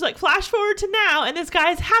 She's like, flash forward to now, and this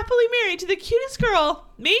guy is happily married to the cutest girl.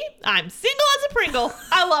 Me? I'm single as a Pringle.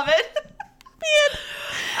 I love it. Man.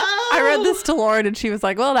 Oh. I read this to Lauren, and she was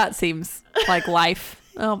like, well, that seems like life.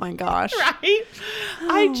 Oh, my gosh. Right?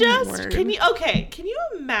 Oh, Can you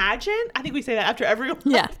imagine? I think we say that after everyone.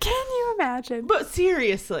 Yeah. Can you imagine? But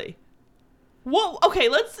seriously.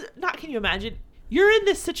 Can you imagine? You're in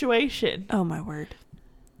this situation. Oh, my word.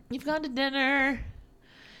 You've gone to dinner.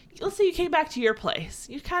 Let's say you came back to your place.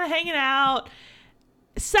 You're kind of hanging out.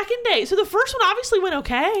 Second date. So the first one obviously went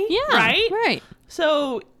okay. Yeah. Right? Right.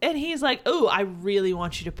 So, and he's like, oh, I really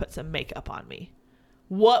want you to put some makeup on me.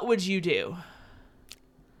 What would you do?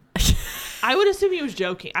 I would assume he was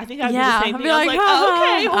joking. I think I'd do the same thing. I was like,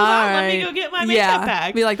 oh, okay, hold on. Let me go get my makeup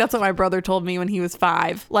bag. Be like, that's what my brother told me when he was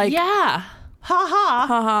 5. Like, yeah. Ha ha.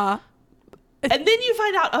 Ha ha. And then you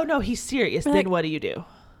find out, oh no, he's serious. Like, then what do?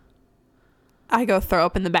 I go throw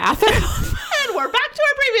up in the bathroom. And we're back to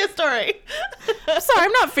our previous story. Sorry,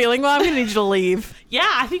 I'm not feeling well. I'm going to need you to leave. Yeah,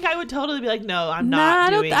 I think I would totally be like, no, I'm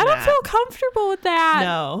not doing that. I don't feel comfortable with that.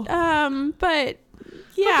 No. But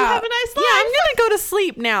yeah. Hope you have a nice life. Yeah, I'm going to go to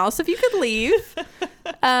sleep now. So if you could leave,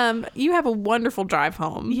 you have a wonderful drive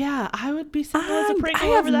home. Yeah, I would be single as a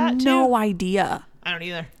Pringle I over that too. no idea. I don't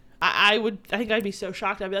either. I think I'd be so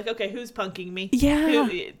shocked. I'd be like, okay, who's punking me? Yeah.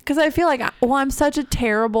 Because I feel like, I'm such a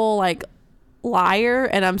terrible, like, liar,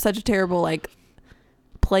 and I'm such a terrible, like,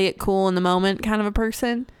 play it cool in the moment kind of a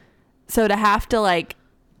person. So to have to, like,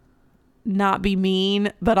 not be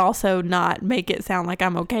mean, but also not make it sound like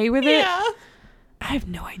I'm okay with it. Yeah. I have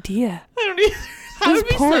no idea. I don't either. I would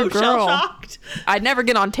be so shell-shocked. I'd never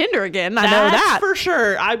get on Tinder again. I know That's that. for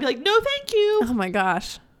sure. I'd be like, no, thank you. Oh my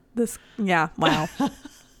gosh. Wow.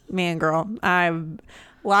 Man, girl, I have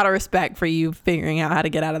a lot of respect for you figuring out how to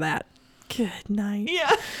get out of that. Good night.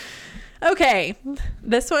 Yeah. Okay,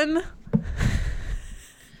 this one.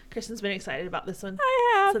 Kristen's been excited about this one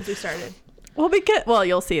I have. since we started. Well,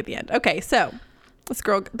 you'll see at the end. Okay, so this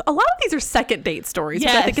girl, a lot of these are second date stories, which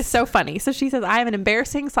I think Yes. is so funny. So she says, I have an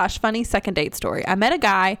embarrassing / funny second date story. I met a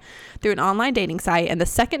guy through an online dating site, and the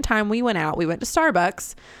second time we went out, we went to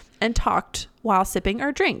Starbucks and talked while sipping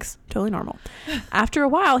our drinks. Totally normal. After a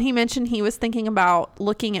while, he mentioned he was thinking about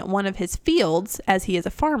looking at one of his fields, as he is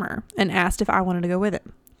a farmer, and asked if I wanted to go with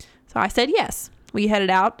him. So I said yes. We headed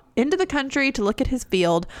out into the country to look at his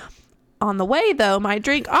field. On the way, though, my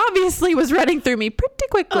drink obviously was running through me pretty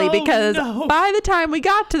quickly because by the time we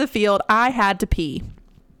got to the field, I had to pee.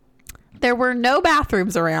 There were no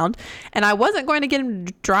bathrooms around, and I wasn't going to get him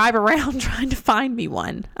to drive around trying to find me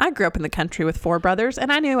one. I grew up in the country with 4 brothers,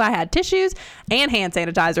 and I knew I had tissues and hand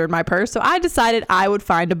sanitizer in my purse, so I decided I would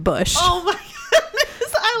find a bush. Oh my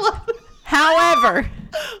goodness, I love it. However,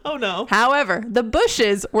 the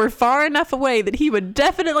bushes were far enough away that he would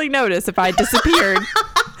definitely notice if I disappeared.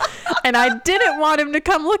 And I didn't want him to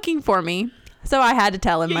come looking for me, so I had to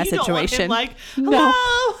tell him my situation. Don't want him hello,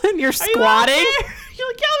 and you're squatting. You're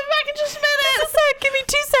like, I'll be back in just a minute. Give me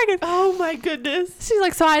 2 seconds. Oh my goodness. She's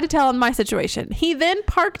like, so I had to tell him my situation. He then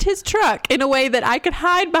parked his truck in a way that I could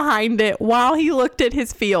hide behind it while he looked at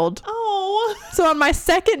his field. Oh. So on my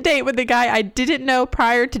second date with the guy I didn't know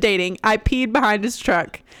prior to dating, I peed behind his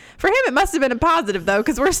truck. For him, it must have been a positive, though,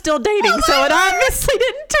 because we're still dating, so it obviously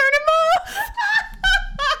didn't turn him off.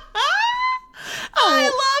 I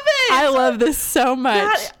love it. I love this so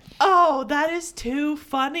much. That is too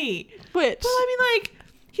funny. Which? Well, I mean, like,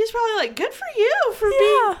 he's probably like, good for you for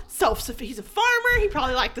being self-sufficient. He's a farmer. He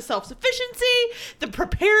probably liked the self-sufficiency, the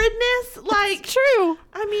preparedness. Like, it's true.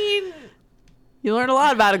 I mean, you learn a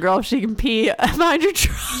lot about a girl if she can pee behind your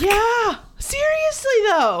truck. Yeah. Seriously,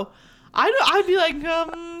 though. I'd be like,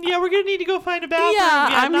 yeah, we're going to need to go find a bathroom. Yeah,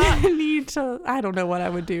 I'm going to need to, I don't know what I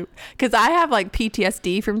would do. Because I have like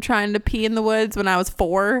PTSD from trying to pee in the woods when I was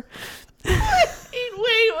 4.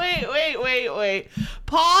 Wait.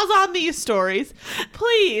 Pause on these stories,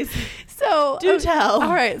 please. So do tell. All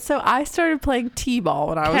right. So I started playing t-ball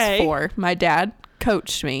when I was 4. My dad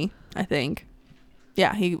coached me, I think.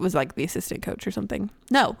 Yeah, he was like the assistant coach or something.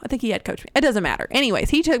 No, I think he had coached me. It doesn't matter. Anyways,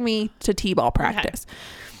 he took me to t-ball practice. Okay.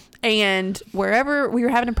 And wherever we were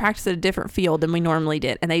having to practice at a different field than we normally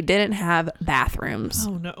did, and they didn't have bathrooms.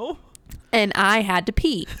 Oh no. And I had to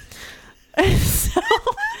pee. So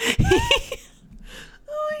oh my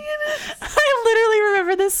goodness. I literally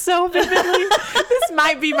remember this so vividly. This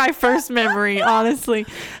might be my first memory, honestly.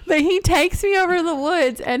 But he takes me over to the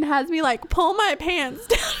woods and has me like pull my pants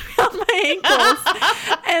down around my ankles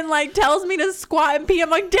and like tells me to squat and pee.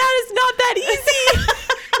 I'm like, Dad, it's not that easy.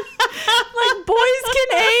 Like, boys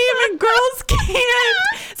can aim and girls can't.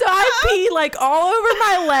 So I pee like all over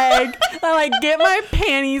my leg. I like get my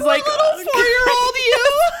panties like little 4-year-old you.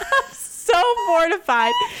 So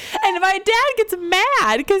mortified. And my dad gets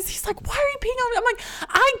mad because he's like, why are you peeing on me? I'm like,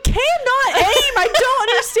 I cannot aim. I don't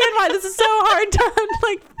understand why this is so hard to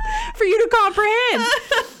like for you to comprehend.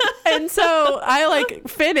 And so I like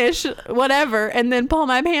finish whatever and then pull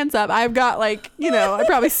my pants up. I've got like, I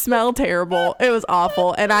probably smell terrible. It was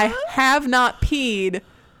awful. And I have not peed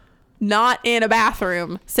not in a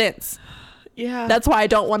bathroom since. Yeah. That's why I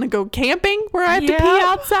don't want to go camping where I have to pee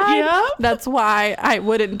outside. Yep. That's why I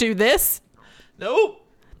wouldn't do this. Nope.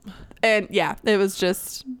 And yeah, it was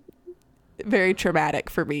just very traumatic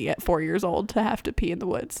for me at 4 years old to have to pee in the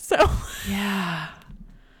woods. So yeah.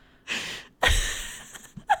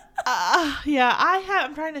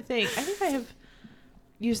 I'm trying to think. I think I have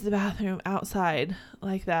used the bathroom outside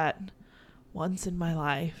like that once in my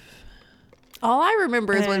life. All I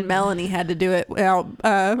remember is when Melanie had to do it out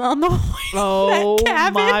on the way. Oh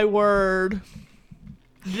my word.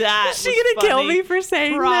 That is she gonna kill me for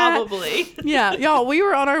saying probably. That? Yeah, y'all, we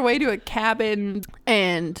were on our way to a cabin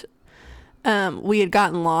and we had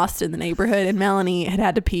gotten lost in the neighborhood and Melanie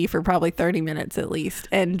had to pee for probably 30 minutes at least,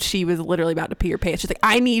 and she was literally about to pee her pants. She's like,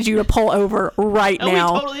 I need you to pull over right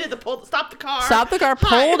now. We totally had to stop the car,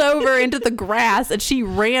 pulled over into the grass, and she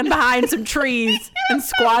ran behind some trees and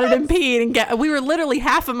squatted and peed, and we were literally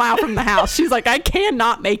half a mile from the house. She's like, I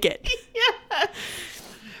cannot make it. Yeah.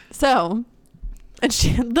 So, and she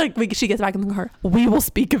gets back in the car. We will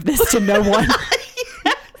speak of this to no one.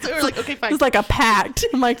 So we were like, okay, fine. It's like a pact.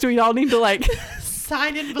 I'm like, do we all need to like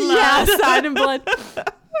sign in blood? Yeah, sign in blood.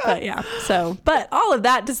 But yeah. So, but all of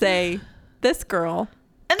that to say, this girl.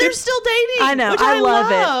 And they're still dating. I know. Which I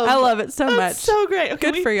love it. I love it so much. So great.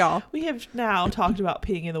 Okay, Good for y'all. We have now talked about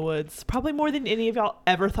peeing in the woods probably more than any of y'all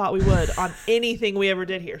ever thought we would on anything we ever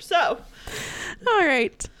did here. So, all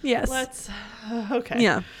right. Yes. Let's. Okay.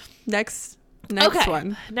 Yeah. Next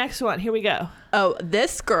one. Next one. Here we go. Oh,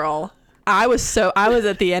 this girl. I was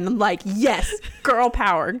at the end. I'm like, yes, girl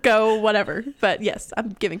power, go, whatever. But yes, I'm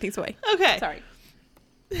giving things away. Okay. Sorry.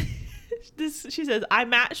 She says, I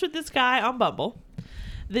matched with this guy on Bumble.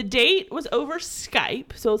 The date was over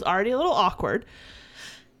Skype, so it was already a little awkward.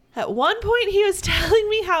 At one point, he was telling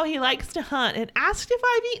me how he likes to hunt and asked if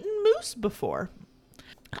I've eaten moose before.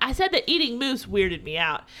 I said that eating moose weirded me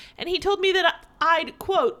out, and he told me that I'd,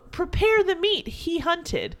 quote, prepare the meat he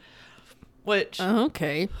hunted. Which,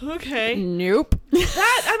 okay. That's Nope. one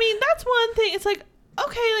thing. It's like,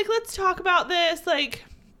 okay, like, let's talk about this. Like,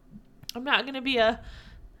 I'm not going to be a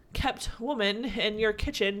kept woman in your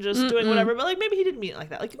kitchen just doing whatever, but like, maybe he didn't mean it like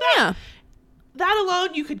that. Like, that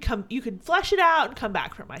alone, you could flesh it out and come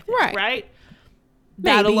back from, I think, right?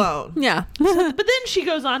 That Maybe. alone. Yeah. But then she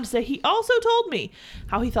goes on to say, he also told me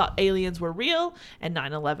how he thought aliens were real and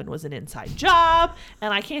 9/11 was an inside job.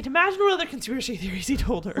 And I can't imagine what other conspiracy theories he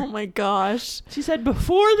told her. Oh my gosh. She said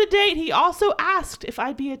before the date, he also asked if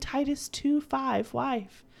I'd be a Titus 2:5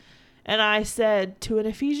 wife. And I said, to an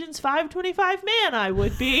Ephesians 5:25 man, I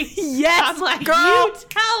would be. Yes, I'm like, girl. you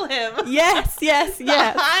tell him. Yes.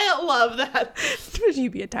 I love that. Would you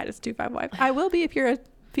be a Titus 2:5 wife? I will be if you're a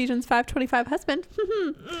Ephesians 5:25 husband.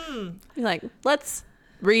 You're like, let's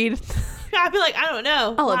read. I'd be like, I don't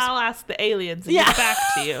know. I'll ask the aliens and get back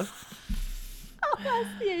to you. I'll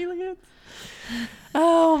ask the aliens.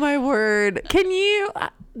 Oh my word. Can you,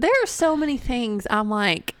 there are so many things I'm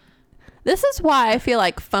like, this is why I feel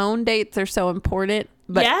like phone dates are so important.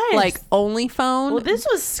 But like only phone. Well, this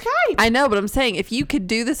was Skype. I know, but I'm saying if you could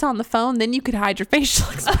do this on the phone, then you could hide your facial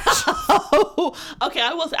expression. Oh, okay.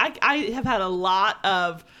 I will say, I have had a lot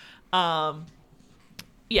of,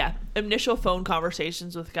 initial phone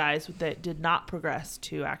conversations with guys that did not progress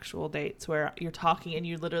to actual dates where you're talking and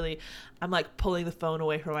you literally, I'm like pulling the phone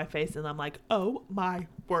away from my face and I'm like, oh my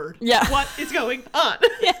word. Yeah. What is going on?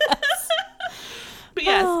 Yes. But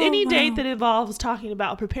yes, any date that involves talking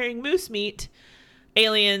about preparing moose meat,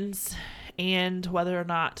 aliens, and whether or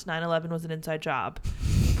not 9/11 was an inside job,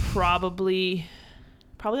 probably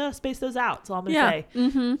ought to space those out. That's all I'm gonna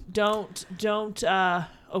say. Don't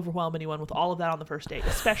overwhelm anyone with all of that on the first date,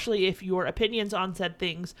 especially if your opinions on said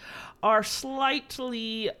things are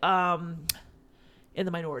slightly in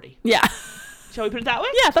the minority. Yeah. Shall we put it that way?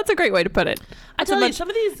 Yeah, that's a great way to put it. I tell you, some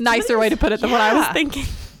of these nicer way to put it than what I was thinking.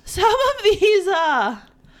 Some of these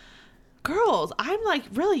girls, I'm like,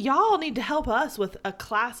 really, y'all need to help us with a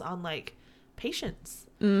class on like patience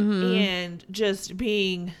and just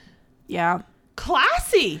being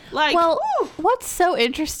classy. Like, well, what's so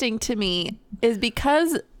interesting to me is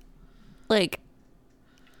because like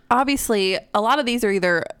obviously a lot of these are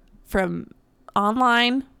either from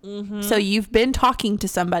online, so you've been talking to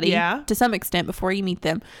somebody to some extent before you meet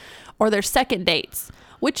them, or they're second dates,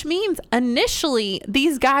 which means initially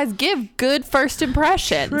these guys give good first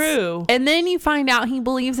impressions. True. And then you find out he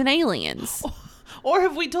believes in aliens. Or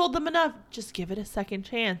have we told them enough? Just give it a second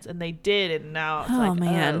chance. And they did. And now it's like,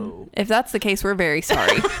 man. Oh. If that's the case, we're very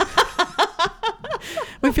sorry.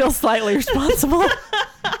 We feel slightly responsible.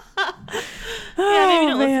 Maybe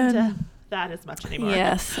don't listen to that as much anymore.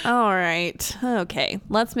 Yes. All right. Okay.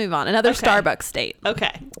 Let's move on. Another Starbucks date.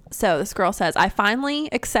 Okay. So this girl says, I finally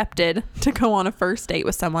accepted to go on a first date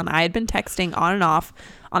with someone I had been texting on and off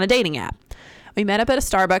on a dating app. We met up at a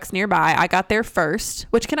Starbucks nearby. I got there first,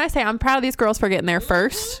 which can I say, I'm proud of these girls for getting there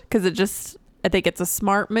first because I think it's a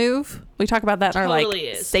smart move. We talk about that in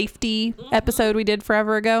our safety episode we did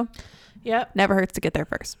forever ago. Yep. Never hurts to get there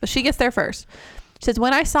first. But she gets there first. She says,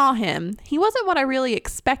 when I saw him, he wasn't what I really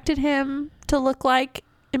expected him to look like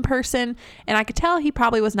in person, and I could tell he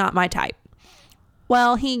probably was not my type.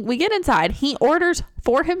 Well, we get inside. He orders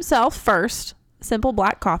for himself first, simple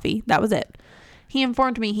black coffee. That was it. He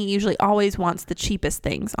informed me he usually always wants the cheapest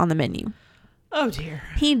things on the menu. Oh, dear.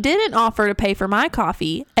 He didn't offer to pay for my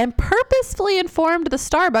coffee and purposefully informed the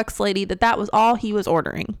Starbucks lady that was all he was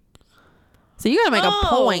ordering. So you gotta make a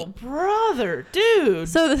point. Brother, dude.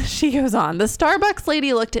 So she goes on. The Starbucks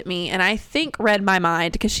lady looked at me and I think read my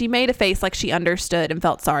mind because she made a face like she understood and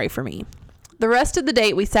felt sorry for me. The rest of the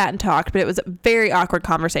date we sat and talked, but it was a very awkward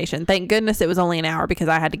conversation. Thank goodness it was only an hour because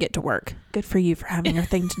I had to get to work. Good for you for having your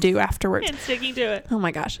thing to do afterwards. And sticking to it. Oh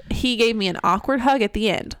my gosh. He gave me an awkward hug at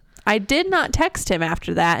the end. I did not text him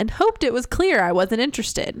after that and hoped it was clear I wasn't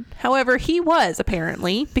interested. However, he was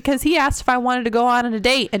apparently, because he asked if I wanted to go on a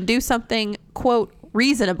date and do something, quote,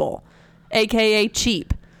 reasonable, aka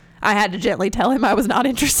cheap. I had to gently tell him I was not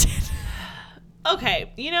interested.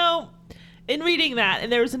 Okay, you know, in reading that,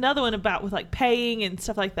 and there was another one about with like paying and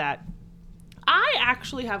stuff like that, I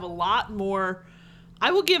actually have a lot more.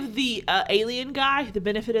 I will give the alien guy the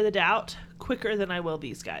benefit of the doubt quicker than I will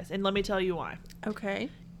these guys. And let me tell you why. Okay.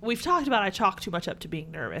 We've talked about I chalk too much up to being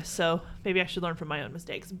nervous, so maybe I should learn from my own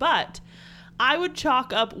mistakes. But I would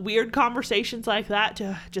chalk up weird conversations like that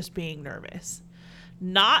to just being nervous.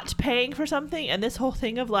 Not paying for something, and this whole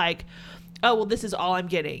thing of like, oh, well, this is all I'm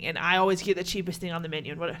getting, and I always get the cheapest thing on the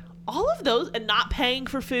menu. And what, all of those, and not paying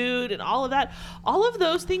for food and all of that, all of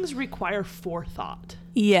those things require forethought.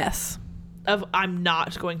 Yes. Of I'm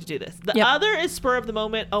not going to do this. The Yep. other is spur of the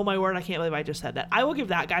moment. Oh my word, I can't believe I just said that. I will give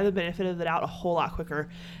that guy the benefit of the doubt a whole lot quicker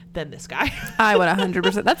than this guy. I would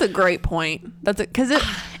 100%. That's a great point. Because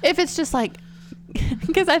if it's just like,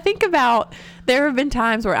 because I think about, there have been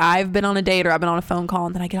times where I've been on a date or I've been on a phone call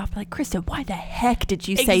and then I get off like, Krista, why the heck did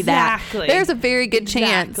you say that? There's a very good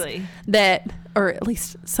chance that, or at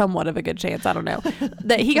least somewhat of a good chance, I don't know,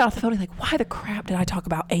 that he got off the phone and like, why the crap did I talk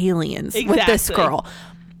about aliens with this girl?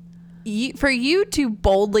 For you to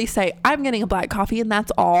boldly say, I'm getting a black coffee and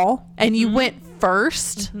that's all, and you went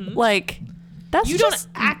first, like, that's you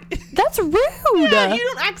just, don't act. that's rude. Yeah, you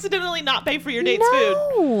don't accidentally not pay for your date's food.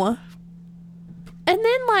 No. And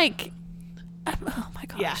then like, oh my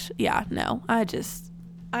gosh. Yeah, no, I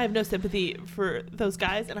have no sympathy for those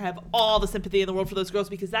guys, and I have all the sympathy in the world for those girls,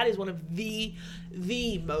 because that is one of the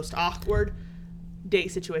most awkward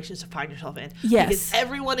date situations to find yourself in. Yes. Because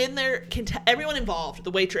everyone in there everyone involved,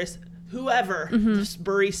 the waitress, whoever, just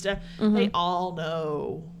barista, they all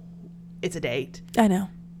know it's a date. I know.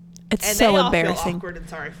 It's and so they all embarrassing. feel awkward and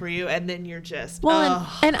sorry for you, and then you're just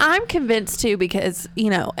and I'm convinced too, because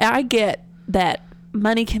I get that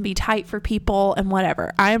money can be tight for people and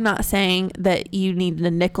whatever. I am not saying that you need to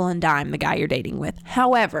nickel and dime the guy you're dating with.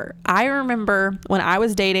 However, I remember when I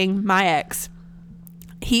was dating my ex,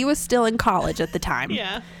 he was still in college at the time.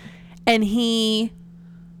 Yeah. And he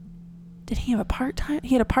had a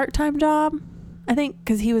part-time job, I think,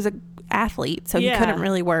 because he was an athlete, so he couldn't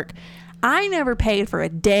really work. I never paid for a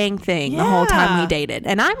dang thing the whole time we dated.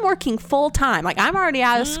 And I'm working full time. Like, I'm already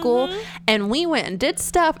out of school, and we went and did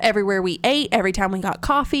stuff everywhere we ate, every time we got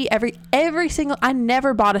coffee, I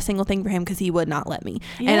never bought a single thing for him because he would not let me.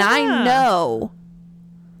 Yeah. And I know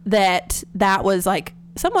that was like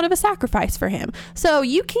somewhat of a sacrifice for him. So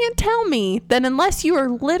you can't tell me that unless you are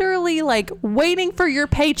literally like waiting for your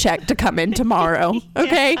paycheck to come in tomorrow,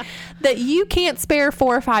 okay, that you can't spare $4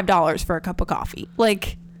 or $5 for a cup of coffee.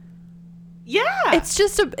 Like, yeah, it's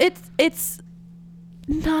just it's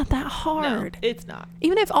not that hard. No, it's not.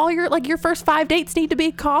 Even if all your first 5 dates need to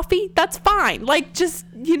be coffee, that's fine. Like, just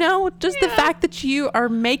the fact that you are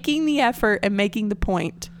making the effort and making the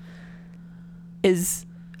point is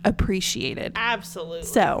appreciated. Absolutely.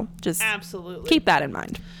 So just keep that in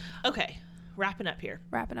mind. Okay, wrapping up.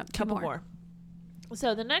 Couple more.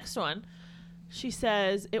 So the next one, she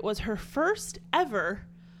says it was her first ever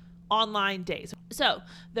online date. So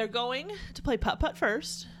they're going to play putt-putt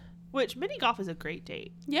first, which mini golf is a great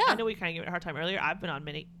date. Yeah. I know we kind of gave it a hard time earlier. I've been on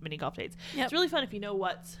mini golf dates. Yep. It's really fun if you know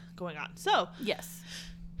what's going on. So yes.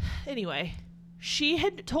 Anyway, she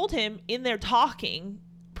had told him in their talking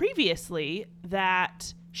previously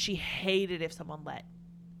that she hated if someone let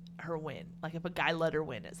her win. Like if a guy let her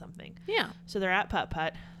win at something. Yeah. So they're at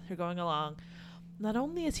putt-putt. They're going along. Not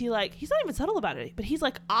only is he like, he's not even subtle about it, but he's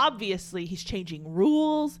like, obviously he's changing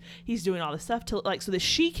rules. He's doing all this stuff to like, so that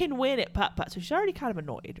she can win at putt-putt. So she's already kind of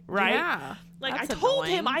annoyed, right? Yeah. Like I told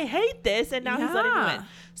him I hate this, and now he's letting me win.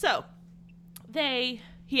 So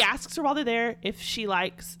he asks her while they're there if she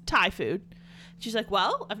likes Thai food. She's like,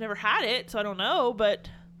 well, I've never had it, so I don't know,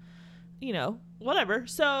 but whatever.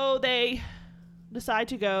 So they decide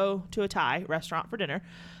to go to a Thai restaurant for dinner.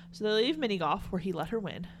 So they leave mini golf where he let her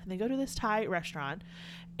win, and they go to this Thai restaurant,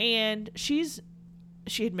 and she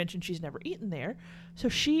had mentioned she's never eaten there. So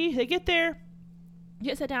they get there,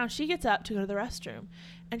 get sat down, she gets up to go to the restroom,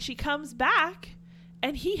 and she comes back,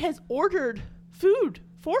 and he has ordered food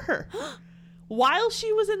for her while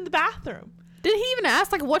she was in the bathroom. Did he even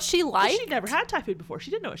ask like what she liked? She'd never had Thai food before.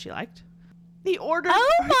 She didn't know what she liked. He ordered.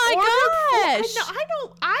 Oh my gosh!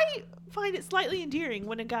 I find it slightly endearing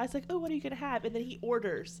when a guy's like, "Oh, what are you gonna have?" and then he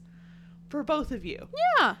orders for both of you.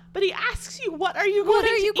 Yeah. But he asks you, "What are you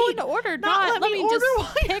going to order?" Not let me order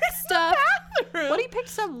just pick stuff. What do you pick?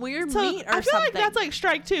 Some weird meat or something? I feel like that's like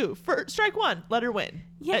strike 2. For strike 1, let her win.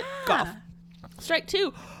 Yeah. At golf. Strike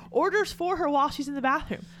 2, orders for her while she's in the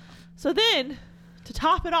bathroom. So then, to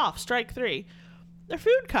top it off, strike 3, their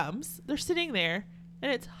food comes. They're sitting there,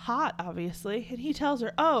 and it's hot, obviously. And he tells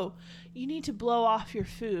her, oh, you need to blow off your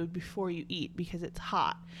food before you eat because it's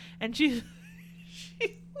hot. And she's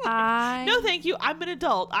like, no, thank you. I'm an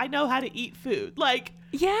adult. I know how to eat food. Like,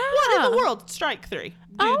 yeah. What in the world? Strike 3. Dude's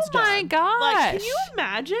oh my done. gosh. Like, can you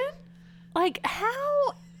imagine? Like,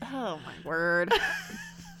 how? Oh my word.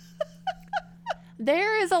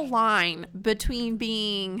 There is a line between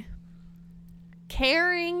being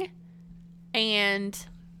caring and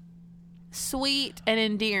sweet and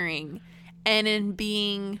endearing, and in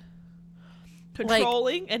being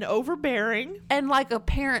controlling and overbearing, and like a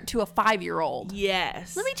parent to a 5-year-old.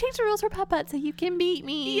 Yes. Let me change the rules for Puppet so you can beat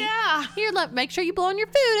me. Yeah. Here, make sure you blow on your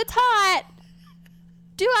food. It's hot.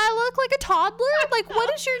 Do I look like a toddler? Like,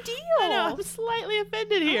 what is your deal? I know. I'm slightly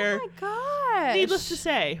offended here. Oh my gosh. Needless to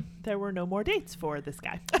say, there were no more dates for this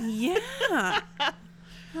guy. Yeah.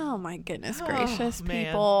 Oh my goodness gracious. Oh, man.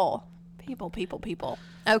 People.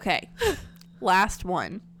 Okay. Last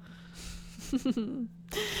one.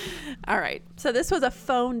 All right. So this was a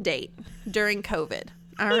phone date during COVID.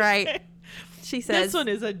 All right. She says. This one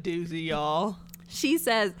is a doozy, y'all. She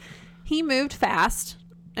says he moved fast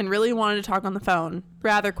and really wanted to talk on the phone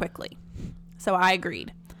rather quickly. So I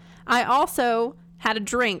agreed. I also had a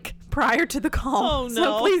drink prior to the call. Oh, no.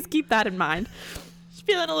 So please keep that in mind. She's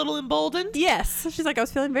feeling a little emboldened. Yes. She's like, I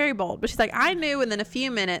was feeling very bold. But she's like, I knew within a few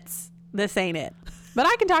minutes, this ain't it. But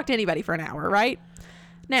I can talk to anybody for an hour, right?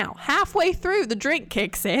 Now, halfway through, the drink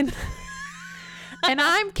kicks in. And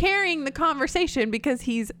I'm carrying the conversation because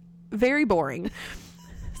he's very boring.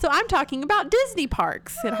 So I'm talking about Disney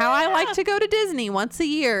parks and how I like to go to Disney once a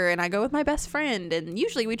year. And I go with my best friend. And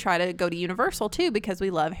usually we try to go to Universal, too, because we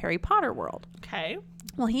love Harry Potter World. Okay.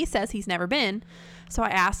 Well, he says he's never been. So I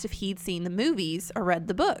asked if he'd seen the movies or read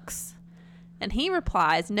the books. And he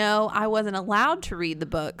replies, no, I wasn't allowed to read the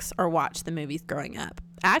books or watch the movies growing up.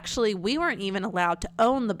 Actually, we weren't even allowed to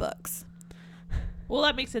own the books. Well,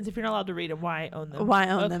 that makes sense. If you're not allowed to read them, why own them? Why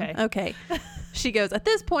own them? Okay. She goes, at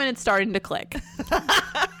this point, it's starting to click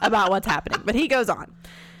about what's happening. But he goes on.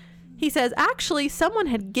 He says, actually, someone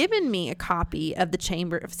had given me a copy of the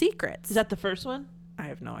Chamber of Secrets. Is that the first one? I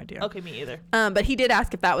have no idea. Okay, me either. But he did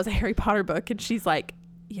ask if that was a Harry Potter book. And she's like,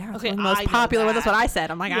 yeah, it's okay, one of the most popular one. That's what I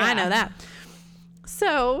said. I'm like, yeah. I know that.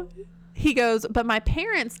 So he goes, but my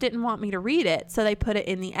parents didn't want me to read it, so they put it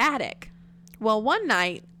in the attic. Well, one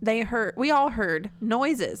night we all heard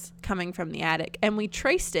noises coming from the attic, and we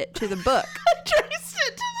traced it to the book.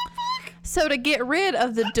 So to get rid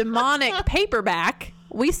of the demonic paperback,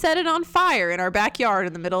 we set it on fire in our backyard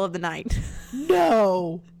in the middle of the night.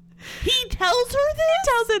 No. He tells her this? He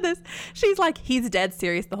tells her this. She's like, he's dead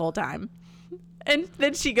serious the whole time. And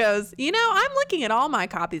then she goes, you know, I'm looking at all my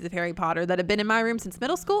copies of Harry Potter that have been in my room since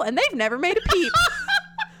middle school, and they've never made a peep.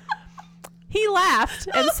 He laughed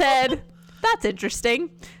and said, that's interesting.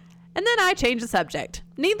 And then I changed the subject.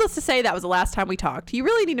 Needless to say, that was the last time we talked. You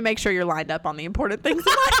really need to make sure you're lined up on the important things in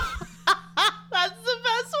life. That's the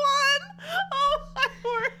best one. Oh, my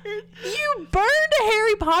word. You burned a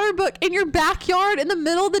Harry Potter book in your backyard in the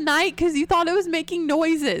middle of the night because you thought it was making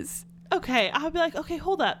noises. Okay, I'll be like, okay,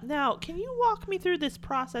 hold up. Now, can you walk me through this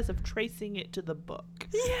process of tracing it to the book?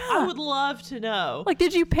 Yeah. I would love to know. Like,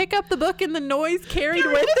 did you pick up the book and the noise carried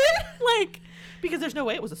with it? Like... Because there's no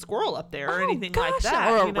way it was a squirrel up there or anything like that.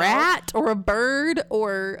 Or a rat or a bird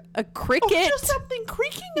or a cricket. Or just something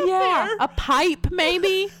creaking up there. A pipe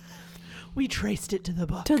maybe. We traced it to the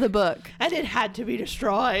book. To the book. And it had to be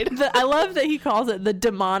destroyed. I love that he calls it the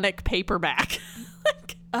demonic paperback.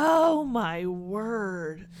 Oh, my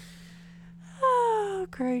word. Oh,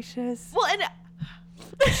 gracious. Well, and...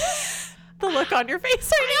 the look on your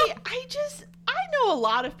face right now. I know a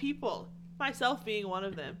lot of people, myself being one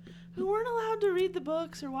of them, who weren't allowed to read the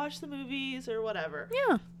books or watch the movies or whatever.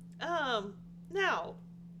 Yeah. Now,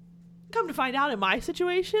 come to find out in my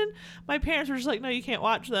situation, my parents were just like, no, you can't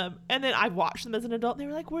watch them. And then I watched them as an adult and they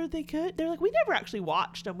were like, were they good? They're like, we never actually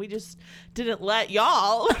watched them. We just didn't let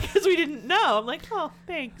y'all because we didn't know. I'm like, oh,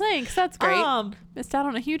 thanks. Thanks. That's great. Missed out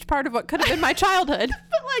on a huge part of what could have been my childhood.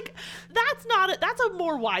 But like, that's a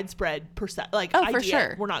more widespread idea. For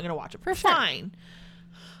sure. We're not going to watch it. For sure. Fine.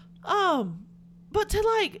 But to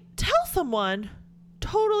like tell someone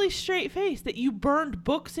totally straight face that you burned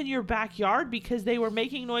books in your backyard because they were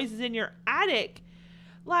making noises in your attic,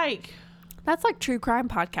 like that's like true crime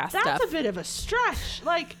podcast stuff. That's a bit of a stretch.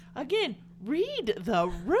 Like, again, read the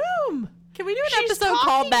room. Can we do an episode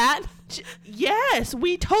called that? Yes,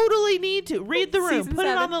 we totally need to. Read the room. Season Put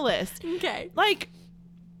 7. It on the list. Okay. Like,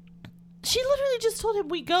 she literally just told him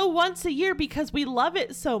we go once a year because we love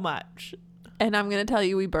it so much. And I'm going to tell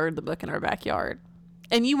you, we burned the book in our backyard.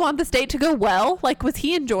 And you want this date to go well? Like, was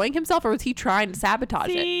he enjoying himself, or was he trying to sabotage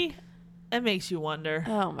it? See, that makes you wonder.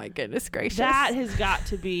 Oh my goodness gracious. That has got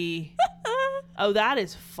to be. Oh, that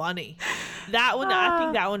is funny. That one, I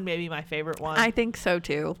think that one may be my favorite one. I think so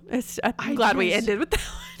too. I'm glad we ended with that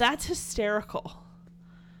one. That's hysterical.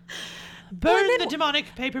 Burn the demonic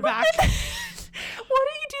paperback. What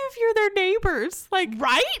do you do if you're their neighbors? Like,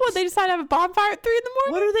 right? What, they decide to have a bonfire at 3 in the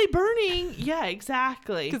morning? What are they burning? Yeah,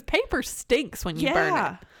 exactly. Because paper stinks when you burn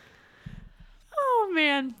it. Oh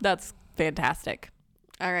man, that's fantastic.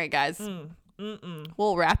 All right, guys,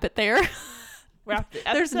 we'll wrap it there. Wrap the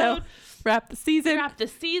episode. There's no wrap the season. Wrap the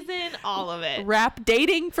season. All of it. Wrap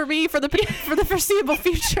dating for me for the foreseeable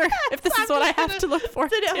future. If this is what I have to look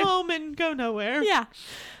forward sit to. at home and go nowhere. Yeah,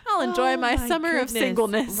 I'll enjoy my summer of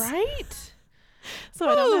singleness. Right. So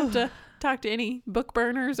I don't have to talk to any book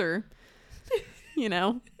burners or,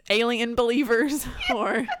 alien believers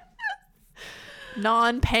or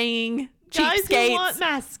non-paying Guys cheapskates. who want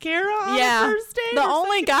mascara on a first date. The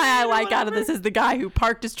only guy I like out of this is the guy who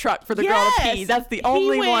parked his truck for the girl to pee. That's the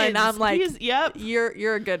only one I'm like, yep.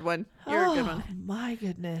 You're a good one. You're a good one. My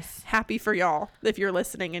goodness. Happy for y'all if you're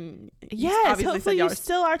listening and yes, hopefully you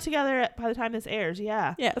still are together by the time this airs.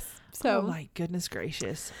 Yeah. Yes. So. Oh my goodness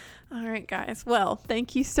gracious. All right, guys. Well,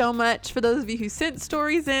 thank you so much for those of you who sent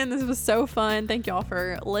stories in. This was so fun. Thank y'all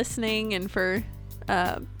for listening and for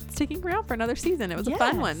sticking around for another season. It was a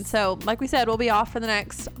fun one. So like we said, we'll be off for the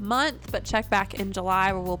next month, but check back in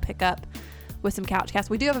July where we'll pick up with some Couchcast.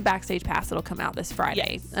 We do have a Backstage Pass that'll come out this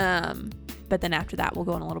Friday. Yes. But then after that, we'll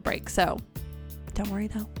go on a little break. So don't worry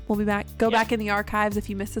though. We'll be back. Go back in the archives if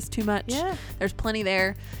you miss us too much. Yeah. There's plenty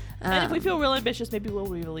there. And if we feel real ambitious, maybe we'll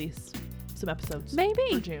re-release some episodes. Maybe.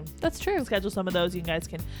 For June. That's true. Schedule some of those. You guys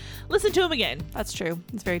can listen to them again. That's true.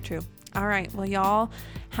 It's very true. All right. Well, y'all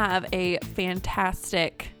have a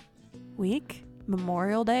fantastic week.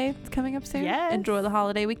 Memorial Day is coming up soon. Yes. Enjoy the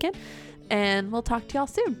holiday weekend. And we'll talk to y'all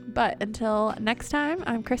soon. But until next time,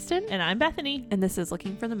 I'm Kristen. And I'm Bethany. And this is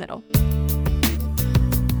Looking for the Middle.